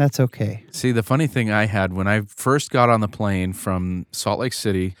 that's okay. See, the funny thing I had when I first got on the plane from Salt Lake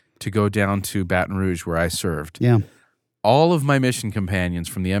City to go down to Baton Rouge where I served, Yeah. all of my mission companions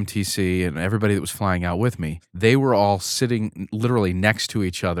from the MTC and everybody that was flying out with me, they were all sitting literally next to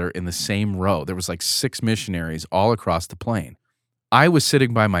each other in the same row. There was like 6 missionaries all across the plane. I was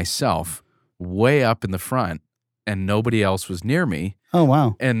sitting by myself way up in the front and nobody else was near me. Oh,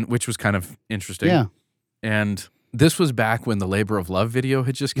 wow. And which was kind of interesting. Yeah. And this was back when the Labor of Love video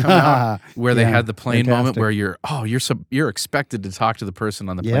had just come out, where they had the plane moment where you're expected to talk to the person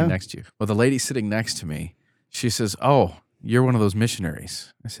on the plane next to you. Well, the lady sitting next to me, she says, "Oh, you're one of those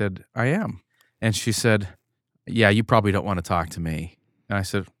missionaries." I said, "I am." And she said, "Yeah, you probably don't want to talk to me." And I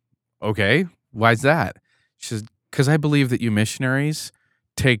said, "Okay, why's that?" She says, "Because I believe that you missionaries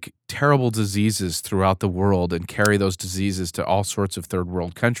take terrible diseases throughout the world and carry those diseases to all sorts of third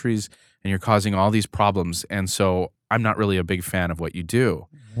world countries, and you're causing all these problems. And so I'm not really a big fan of what you do."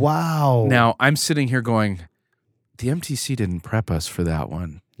 Wow. Now, I'm sitting here going, the MTC didn't prep us for that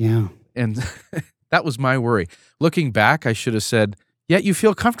one. Yeah. And that was my worry. Looking back, I should have said, "Yet you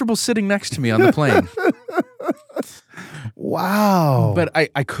feel comfortable sitting next to me on the plane." Wow. But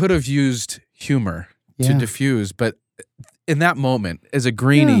I could have used humor to diffuse, but in that moment, as a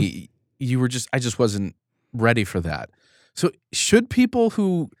greenie, I just wasn't ready for that. So should people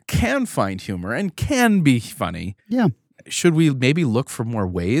who can find humor and can be funny, should we maybe look for more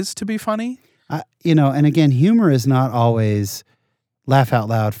ways to be funny? And again, humor is not always laugh out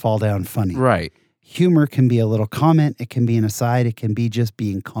loud, fall down funny. Right. Humor can be a little comment. It can be an aside. It can be just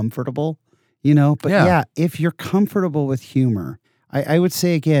being comfortable, But if you're comfortable with humor, I would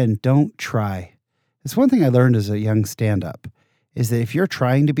say, again, don't try. It's one thing I learned as a young stand-up is that if you're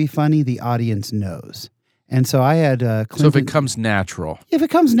trying to be funny, the audience knows. And so I had Clinton. So if it comes natural. If it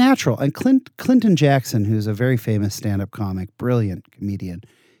comes natural. And Clinton Jackson, who's a very famous stand-up comic, brilliant comedian,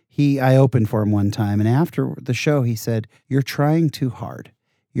 I opened for him one time. And after the show, he said, "You're trying too hard.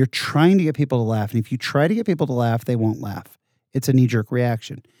 You're trying to get people to laugh. And if you try to get people to laugh, they won't laugh. It's a knee-jerk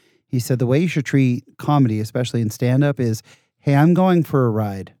reaction." He said, the way you should treat comedy, especially in stand-up, is, hey, I'm going for a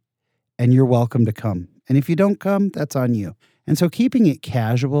ride. And you're welcome to come. And if you don't come, that's on you. And so keeping it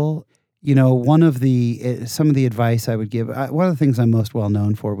casual, some of the advice I would give, one of the things I'm most well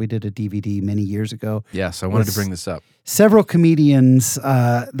known for, we did a DVD many years ago. Yes, I wanted to bring this up. Several comedians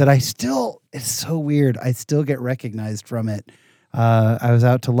that it's so weird, I still get recognized from it. I was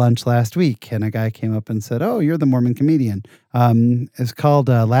out to lunch last week and a guy came up and said, "Oh, you're the Mormon comedian." It's called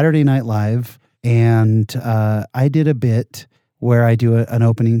Latter-day Night Live. And I did a bit where I do an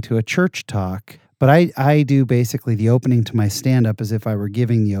opening to a church talk. But I do basically the opening to my stand-up as if I were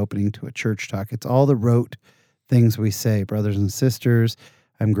giving the opening to a church talk. It's all the rote things we say. Brothers and sisters,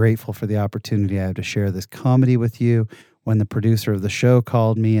 I'm grateful for the opportunity I have to share this comedy with you. When the producer of the show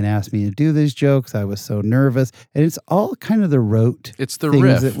called me and asked me to do these jokes, I was so nervous. And it's all kind of the rote It's the things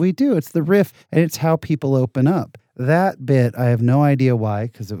riff that we do. It's the riff, and it's how people open up. That bit, I have no idea why,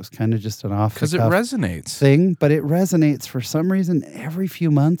 because it was kind of just an because it off-the-cuff resonates. thing, but it resonates for some reason every few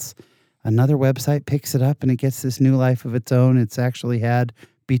months. Another website picks it up and it gets this new life of its own. It's actually had,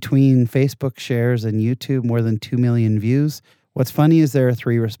 between Facebook shares and YouTube, more than 2 million views. What's funny is there are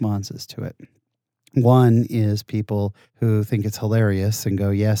 3 responses to it. One is people who think it's hilarious and go,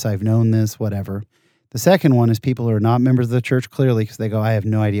 "Yes, I've known this, whatever." The second one is people who are not members of the church, clearly, because they go, I have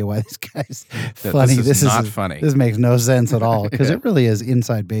no idea why this guy's funny. This is not funny. This makes no sense at all, because Yeah. it really is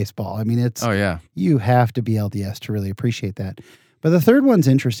inside baseball. I mean, it's Oh, yeah. you have to be LDS to really appreciate that. But the third one's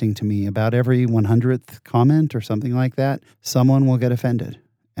interesting to me. About every 100th comment or something like that, someone will get offended,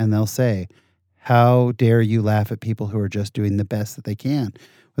 and they'll say, how dare you laugh at people who are just doing the best that they can?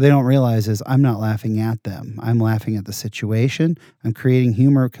 What they don't realize is I'm not laughing at them. I'm laughing at the situation. I'm creating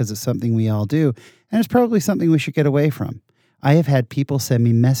humor because it's something we all do. And it's probably something we should get away from. I have had people send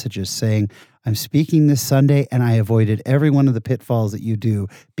me messages saying, I'm speaking this Sunday and I avoided every one of the pitfalls that you do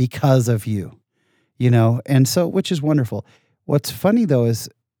because of you. And so, which is wonderful. What's funny though is,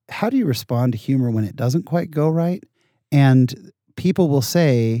 how do you respond to humor when it doesn't quite go right? And people will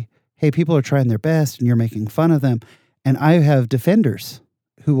say, hey, people are trying their best and you're making fun of them. And I have defenders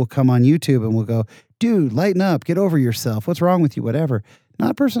who will come on YouTube and will go, dude, lighten up, get over yourself. What's wrong with you? Whatever. Not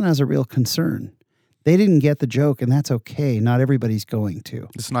a person has a real concern. They didn't get the joke, and that's okay. Not everybody's going to.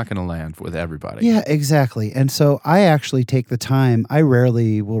 It's not going to land with everybody. Yeah, exactly. And so I actually take the time. I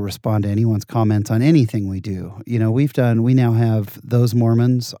rarely will respond to anyone's comments on anything we do. We now have Those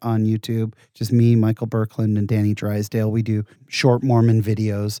Mormons on YouTube, just me, Michael Birkland, and Danny Drysdale. We do short Mormon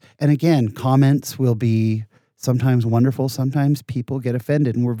videos. And again, comments will be sometimes wonderful, sometimes people get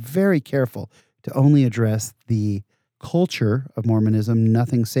offended. And we're very careful to only address the culture of Mormonism,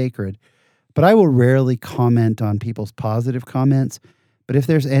 nothing sacred. But I will rarely comment on people's positive comments. But if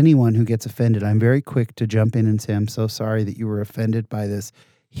there's anyone who gets offended, I'm very quick to jump in and say, I'm so sorry that you were offended by this.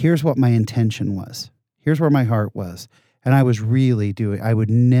 Here's what my intention was. Here's where my heart was. And I was really I would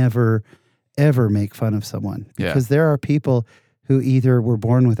never, ever make fun of someone. Because there are people who either were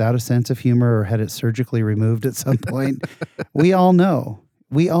born without a sense of humor or had it surgically removed at some point. We all know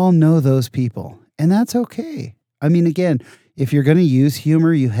those people. And that's okay. I mean, again, if you're going to use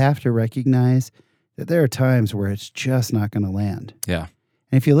humor, you have to recognize that there are times where it's just not going to land. Yeah.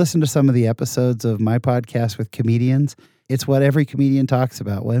 And if you listen to some of the episodes of my podcast with comedians, it's what every comedian talks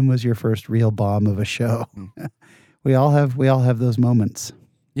about. When was your first real bomb of a show? We all have those moments.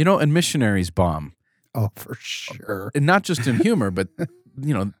 And missionaries bomb. Oh, for sure. And not just in humor, but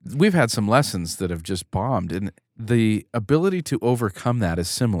we've had some lessons that have just bombed, and the ability to overcome that is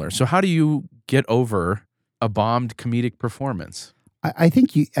similar. So how do you get over a bombed comedic performance? I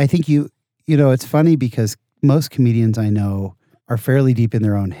think it's funny because most comedians I know are fairly deep in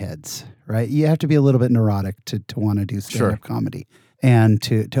their own heads, right? You have to be a little bit neurotic to want to do stand-up comedy. And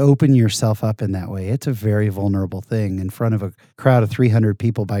to open yourself up in that way, it's a very vulnerable thing. In front of a crowd of 300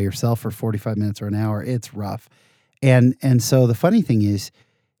 people by yourself for 45 minutes or an hour, it's rough. And so the funny thing is,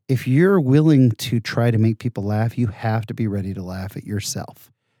 if you're willing to try to make people laugh, you have to be ready to laugh at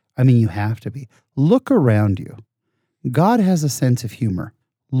yourself. I mean, you have to be. Look around you. God has a sense of humor.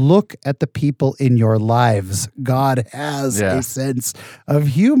 Look at the people in your lives. God has a sense of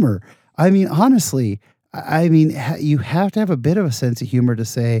humor. I mean, honestly, you have to have a bit of a sense of humor to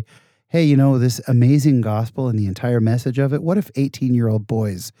say, hey, this amazing gospel and the entire message of it, what if 18-year-old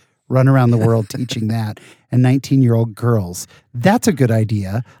boys run around the world teaching that, and 19-year-old girls? That's a good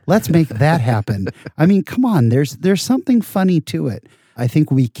idea. Let's make that happen. I mean, come on, there's something funny to it. I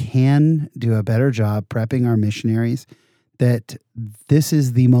think we can do a better job prepping our missionaries that this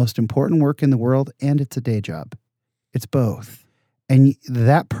is the most important work in the world, and it's a day job. It's both. And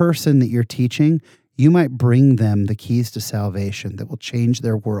that person that you're teaching, you might bring them the keys to salvation that will change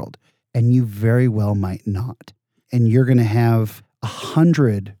their world, and you very well might not. And you're going to have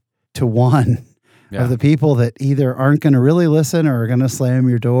 100 to 1 of the people that either aren't going to really listen or are going to slam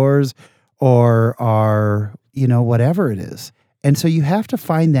your doors or are, whatever it is. And so you have to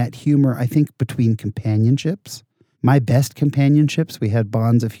find that humor, I think, between companionships. My best companionships, we had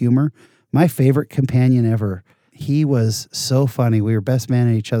bonds of humor. My favorite companion ever, he was so funny. We were best man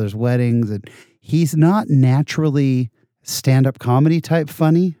at each other's weddings, and he's not naturally stand-up comedy type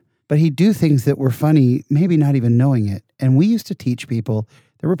funny, but he'd do things that were funny, maybe not even knowing it. And we used to teach people,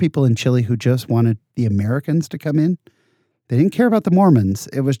 there were people in Chile who just wanted the Americans to come in. They didn't care about the Mormons.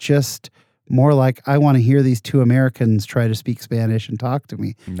 It was just more like, I want to hear these two Americans try to speak Spanish and talk to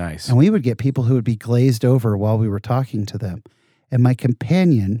me. Nice. And we would get people who would be glazed over while we were talking to them. And my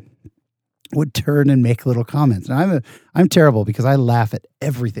companion would turn and make little comments. And I'm terrible because I laugh at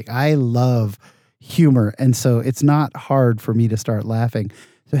everything. I love humor. And so it's not hard for me to start laughing.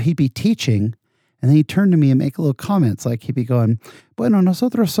 So he'd be teaching, and then he'd turn to me and make little comments. Like he'd be going, bueno,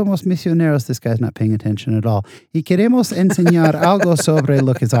 nosotros somos misioneros. This guy's not paying attention at all. Y queremos enseñar algo sobre,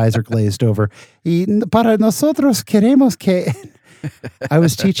 look, his eyes are glazed over. Y para nosotros queremos que... I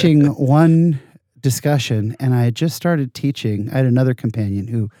was teaching one discussion, and I had just started teaching. I had another companion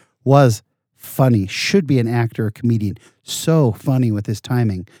who was funny, should be an actor, a comedian, so funny with his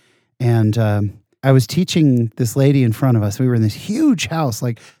timing. And I was teaching this lady in front of us. We were in this huge house,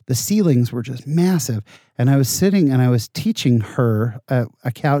 like the ceilings were just massive. And I was sitting and I was teaching her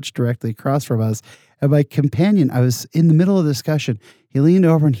a couch directly across from us. And my companion, I was in the middle of the discussion. He leaned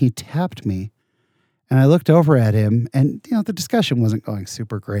over and he tapped me. And I looked over at him, and the discussion wasn't going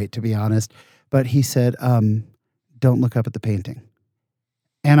super great, to be honest. But he said, "Don't look up at the painting."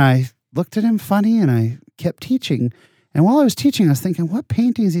 And I looked at him funny, and I kept teaching. And while I was teaching, I was thinking, what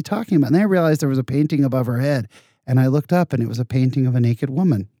painting is he talking about? And then I realized there was a painting above her head. And I looked up, and it was a painting of a naked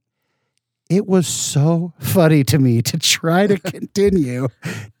woman. It was so funny to me to try to continue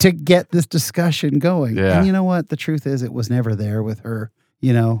to get this discussion going. Yeah. And you know what? The truth is, it was never there with her,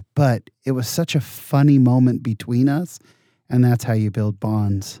 but it was such a funny moment between us. And that's how you build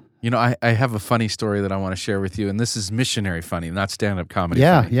bonds. I have a funny story that I want to share with you, and this is missionary funny, not stand-up comedy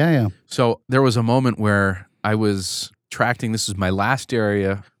Yeah, funny. yeah. So there was a moment where I was tracting, this is my last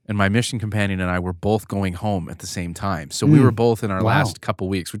area, and my mission companion and I were both going home at the same time. So we were both in our last couple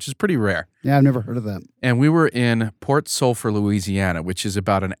weeks, which is pretty rare. Yeah, I've never heard of that. And we were in Port Sulphur, Louisiana, which is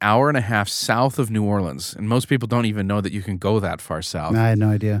about an hour and a half south of New Orleans. And most people don't even know that you can go that far south. I had no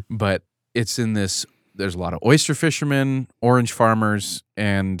idea. But it's in this, there's a lot of oyster fishermen, orange farmers,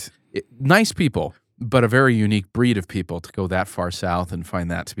 and nice people, but a very unique breed of people to go that far south and find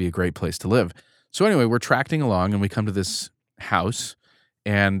that to be a great place to live. So anyway, we're tracting along and we come to this house,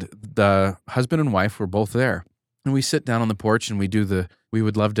 and the husband and wife were both there. And we sit down on the porch and we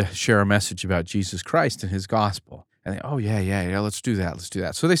would love to share a message about Jesus Christ and his gospel. And they, oh, yeah, let's do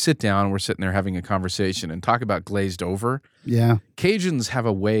that. So they sit down, and we're sitting there having a conversation and talk about glazed over. Yeah. Cajuns have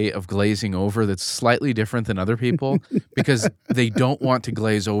a way of glazing over that's slightly different than other people because they don't want to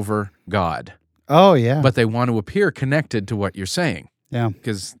glaze over God. Oh, yeah. But they want to appear connected to what you're saying. Yeah.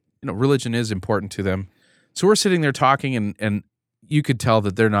 Because, religion is important to them. So we're sitting there talking, and you could tell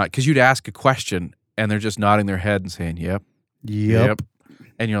that they're not, because you'd ask a question and they're just nodding their head and saying, yep.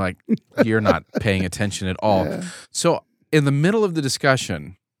 And you're like, you're not paying attention at all. Yeah. So in the middle of the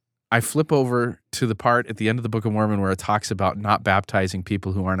discussion, I flip over to the part at the end of the Book of Mormon where it talks about not baptizing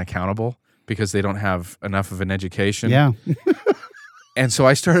people who aren't accountable because they don't have enough of an education. Yeah. And so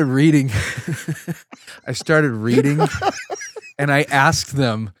I started reading. And I asked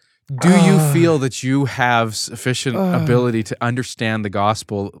them, do you feel that you have sufficient ability to understand the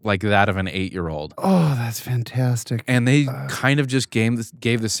gospel like that of an 8-year-old? Oh, that's fantastic. And they kind of just gave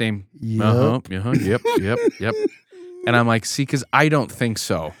the same, yep. And I'm like, see, because I don't think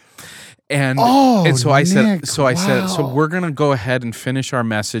so. And so I said, so we're going to go ahead and finish our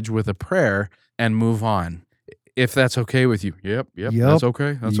message with a prayer and move on. If that's okay with you. Yep. That's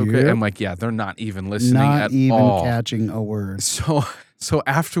okay. I'm like, yeah, they're not even listening at all. Not even catching a word. So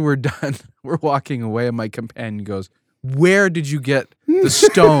after we're done, we're walking away, and my companion goes, where did you get the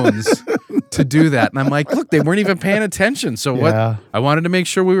stones to do that? And I'm like, look, they weren't even paying attention. So what? I wanted to make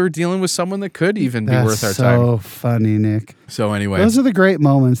sure we were dealing with someone that could even be worth our time. So funny, Nick. So anyway. Those are the great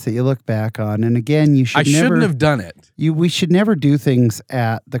moments that you look back on. And again, I shouldn't have done it. We should never do things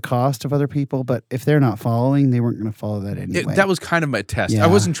at the cost of other people, but if they're not following, they weren't going to follow that anyway. That was kind of my test. Yeah. I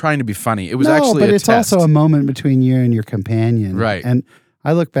wasn't trying to be funny. It was actually a test. But it's also a moment between you and your companion. Right. And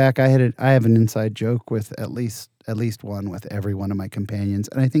I look back, I have an inside joke with at least one with every one of my companions.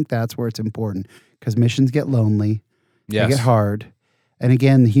 And I think that's where it's important because missions get lonely. Yes. They get hard. And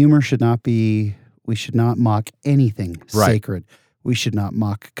again, the humor should not be, we should not mock anything sacred. We should not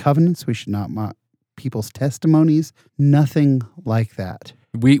mock covenants. We should not mock people's testimonies. Nothing like that.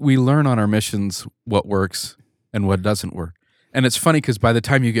 We learn on our missions what works and what doesn't work. And it's funny because by the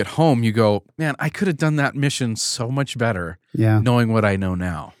time you get home, you go, man, I could have done that mission so much better knowing what I know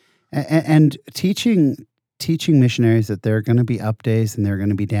now. And teaching missionaries that there are going to be up days and there are going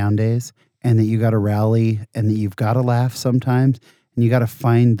to be down days, and that you got to rally and that you've got to laugh sometimes, and you got to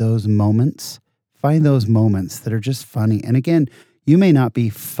find those moments that are just funny. And again, you may not be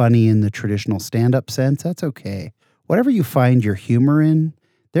funny in the traditional stand-up sense. That's okay. Whatever you find your humor in,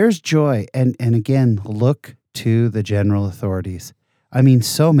 there's joy. And again, look to the general authorities. I mean,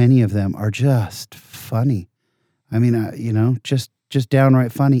 so many of them are just funny. I mean, just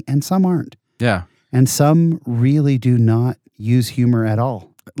downright funny, and some aren't. Yeah. And some really do not use humor at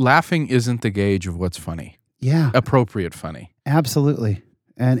all. Laughing isn't the gauge of what's funny. Yeah. Appropriate funny. Absolutely.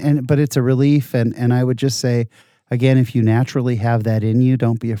 But it's a relief, and I would just say, again, if you naturally have that in you,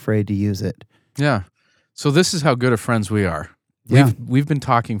 don't be afraid to use it. Yeah. So this is how good of friends we are. Yeah. We've been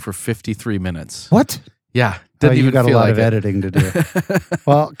talking for 53 minutes. What? Yeah. You got a lot of editing to do.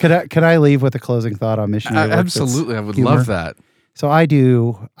 Well, could I leave with a closing thought on missionary work? Absolutely. I would love that. So I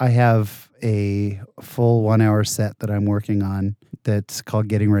have a full 1 hour set that I'm working on that's called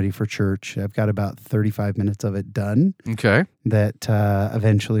Getting Ready for Church. I've got about 35 minutes of it done Okay. that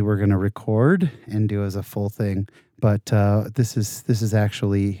eventually we're going to record and do as a full thing. But this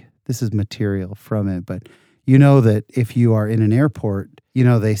is material from it. But you know that if you are in an airport, you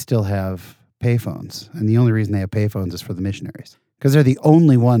know they still have payphones. And the only reason they have payphones is for the missionaries. Because they're the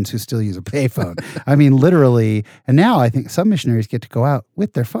only ones who still use a payphone. I mean, literally. And now I think some missionaries get to go out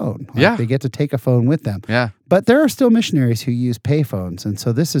with their phone. Yeah. They get to take a phone with them. Yeah. But there are still missionaries who use payphones. And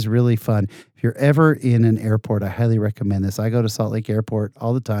so this is really fun. If you're ever in an airport, I highly recommend this. I go to Salt Lake Airport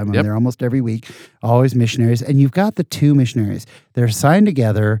all the time. I'm there almost every week. Always missionaries. And you've got the two missionaries. They're assigned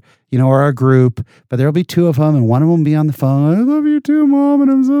together, or a group, but there'll be two of them, and one of them will be on the phone. I love you too, Mom, and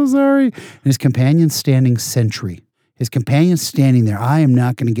I'm so sorry. And his companion's standing sentry. His companion's standing there. I am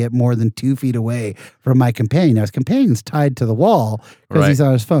not going to get more than 2 feet away from my companion. Now, his companion's tied to the wall because he's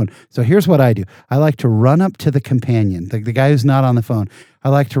on his phone. So here's what I do. I like to run up to the companion, the guy who's not on the phone. I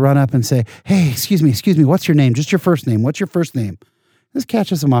like to run up and say, hey, excuse me, what's your name? Just your first name. What's your first name? This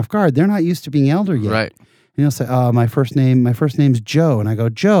catches them off guard. They're not used to being elder yet. Right. And he'll say, oh, my first name's Joe. And I go,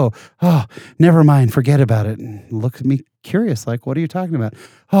 Joe, oh, never mind, forget about it. And look at me curious, like, what are you talking about?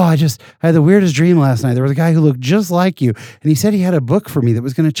 Oh, I had the weirdest dream last night. There was a guy who looked just like you. And he said he had a book for me that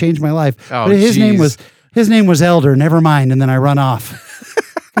was going to change my life. Oh, but his name was Elder, never mind. And then I run off.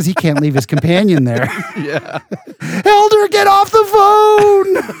 Because he can't leave his companion there. Yeah. Elder, get off the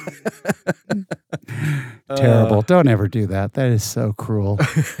phone! Terrible. Don't ever do that. That is so cruel.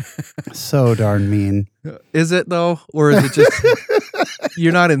 So darn mean. Is it, though? Or is it just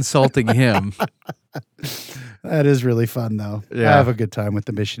you're not insulting him? That is really fun, though. Yeah. I have a good time with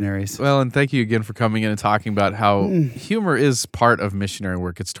the missionaries. Well, and thank you again for coming in and talking about how humor is part of missionary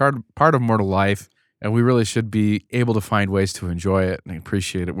work. It's part of mortal life, and we really should be able to find ways to enjoy it and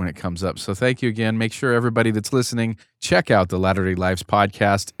appreciate it when it comes up. So thank you again. Make sure everybody that's listening, check out the Latter-day Lives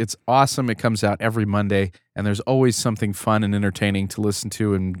podcast. It's awesome. It comes out every Monday, and there's always something fun and entertaining to listen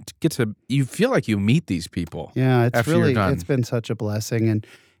to, and you feel like you meet these people. Yeah, it's been such a blessing. And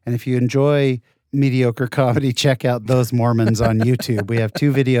if you enjoy mediocre comedy, check out Those Mormons on YouTube. We have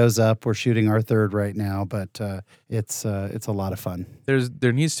 2 videos up. We're shooting our 3rd right now, but it's a lot of fun.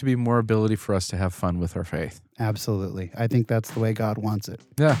 There needs to be more ability for us to have fun with our faith. Absolutely. I think that's the way God wants it.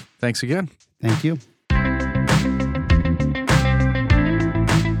 Yeah. Thanks again. Thank you.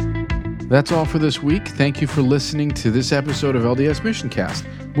 That's all for this week. Thank you for listening to this episode of LDS Mission Cast.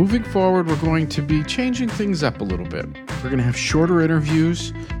 Moving forward, we're going to be changing things up a little bit. We're going to have shorter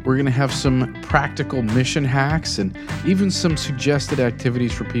interviews. We're going to have some practical mission hacks and even some suggested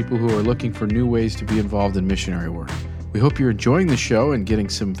activities for people who are looking for new ways to be involved in missionary work. We hope you're enjoying the show and getting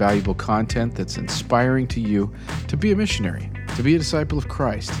some valuable content that's inspiring to you to be a missionary, to be a disciple of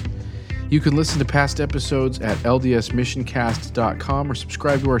Christ. You can listen to past episodes at ldsmissioncast.com or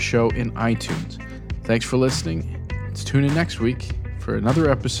subscribe to our show in iTunes. Thanks for listening. Let's tune in next week for another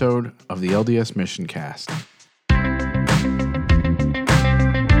episode of the LDS Mission Cast.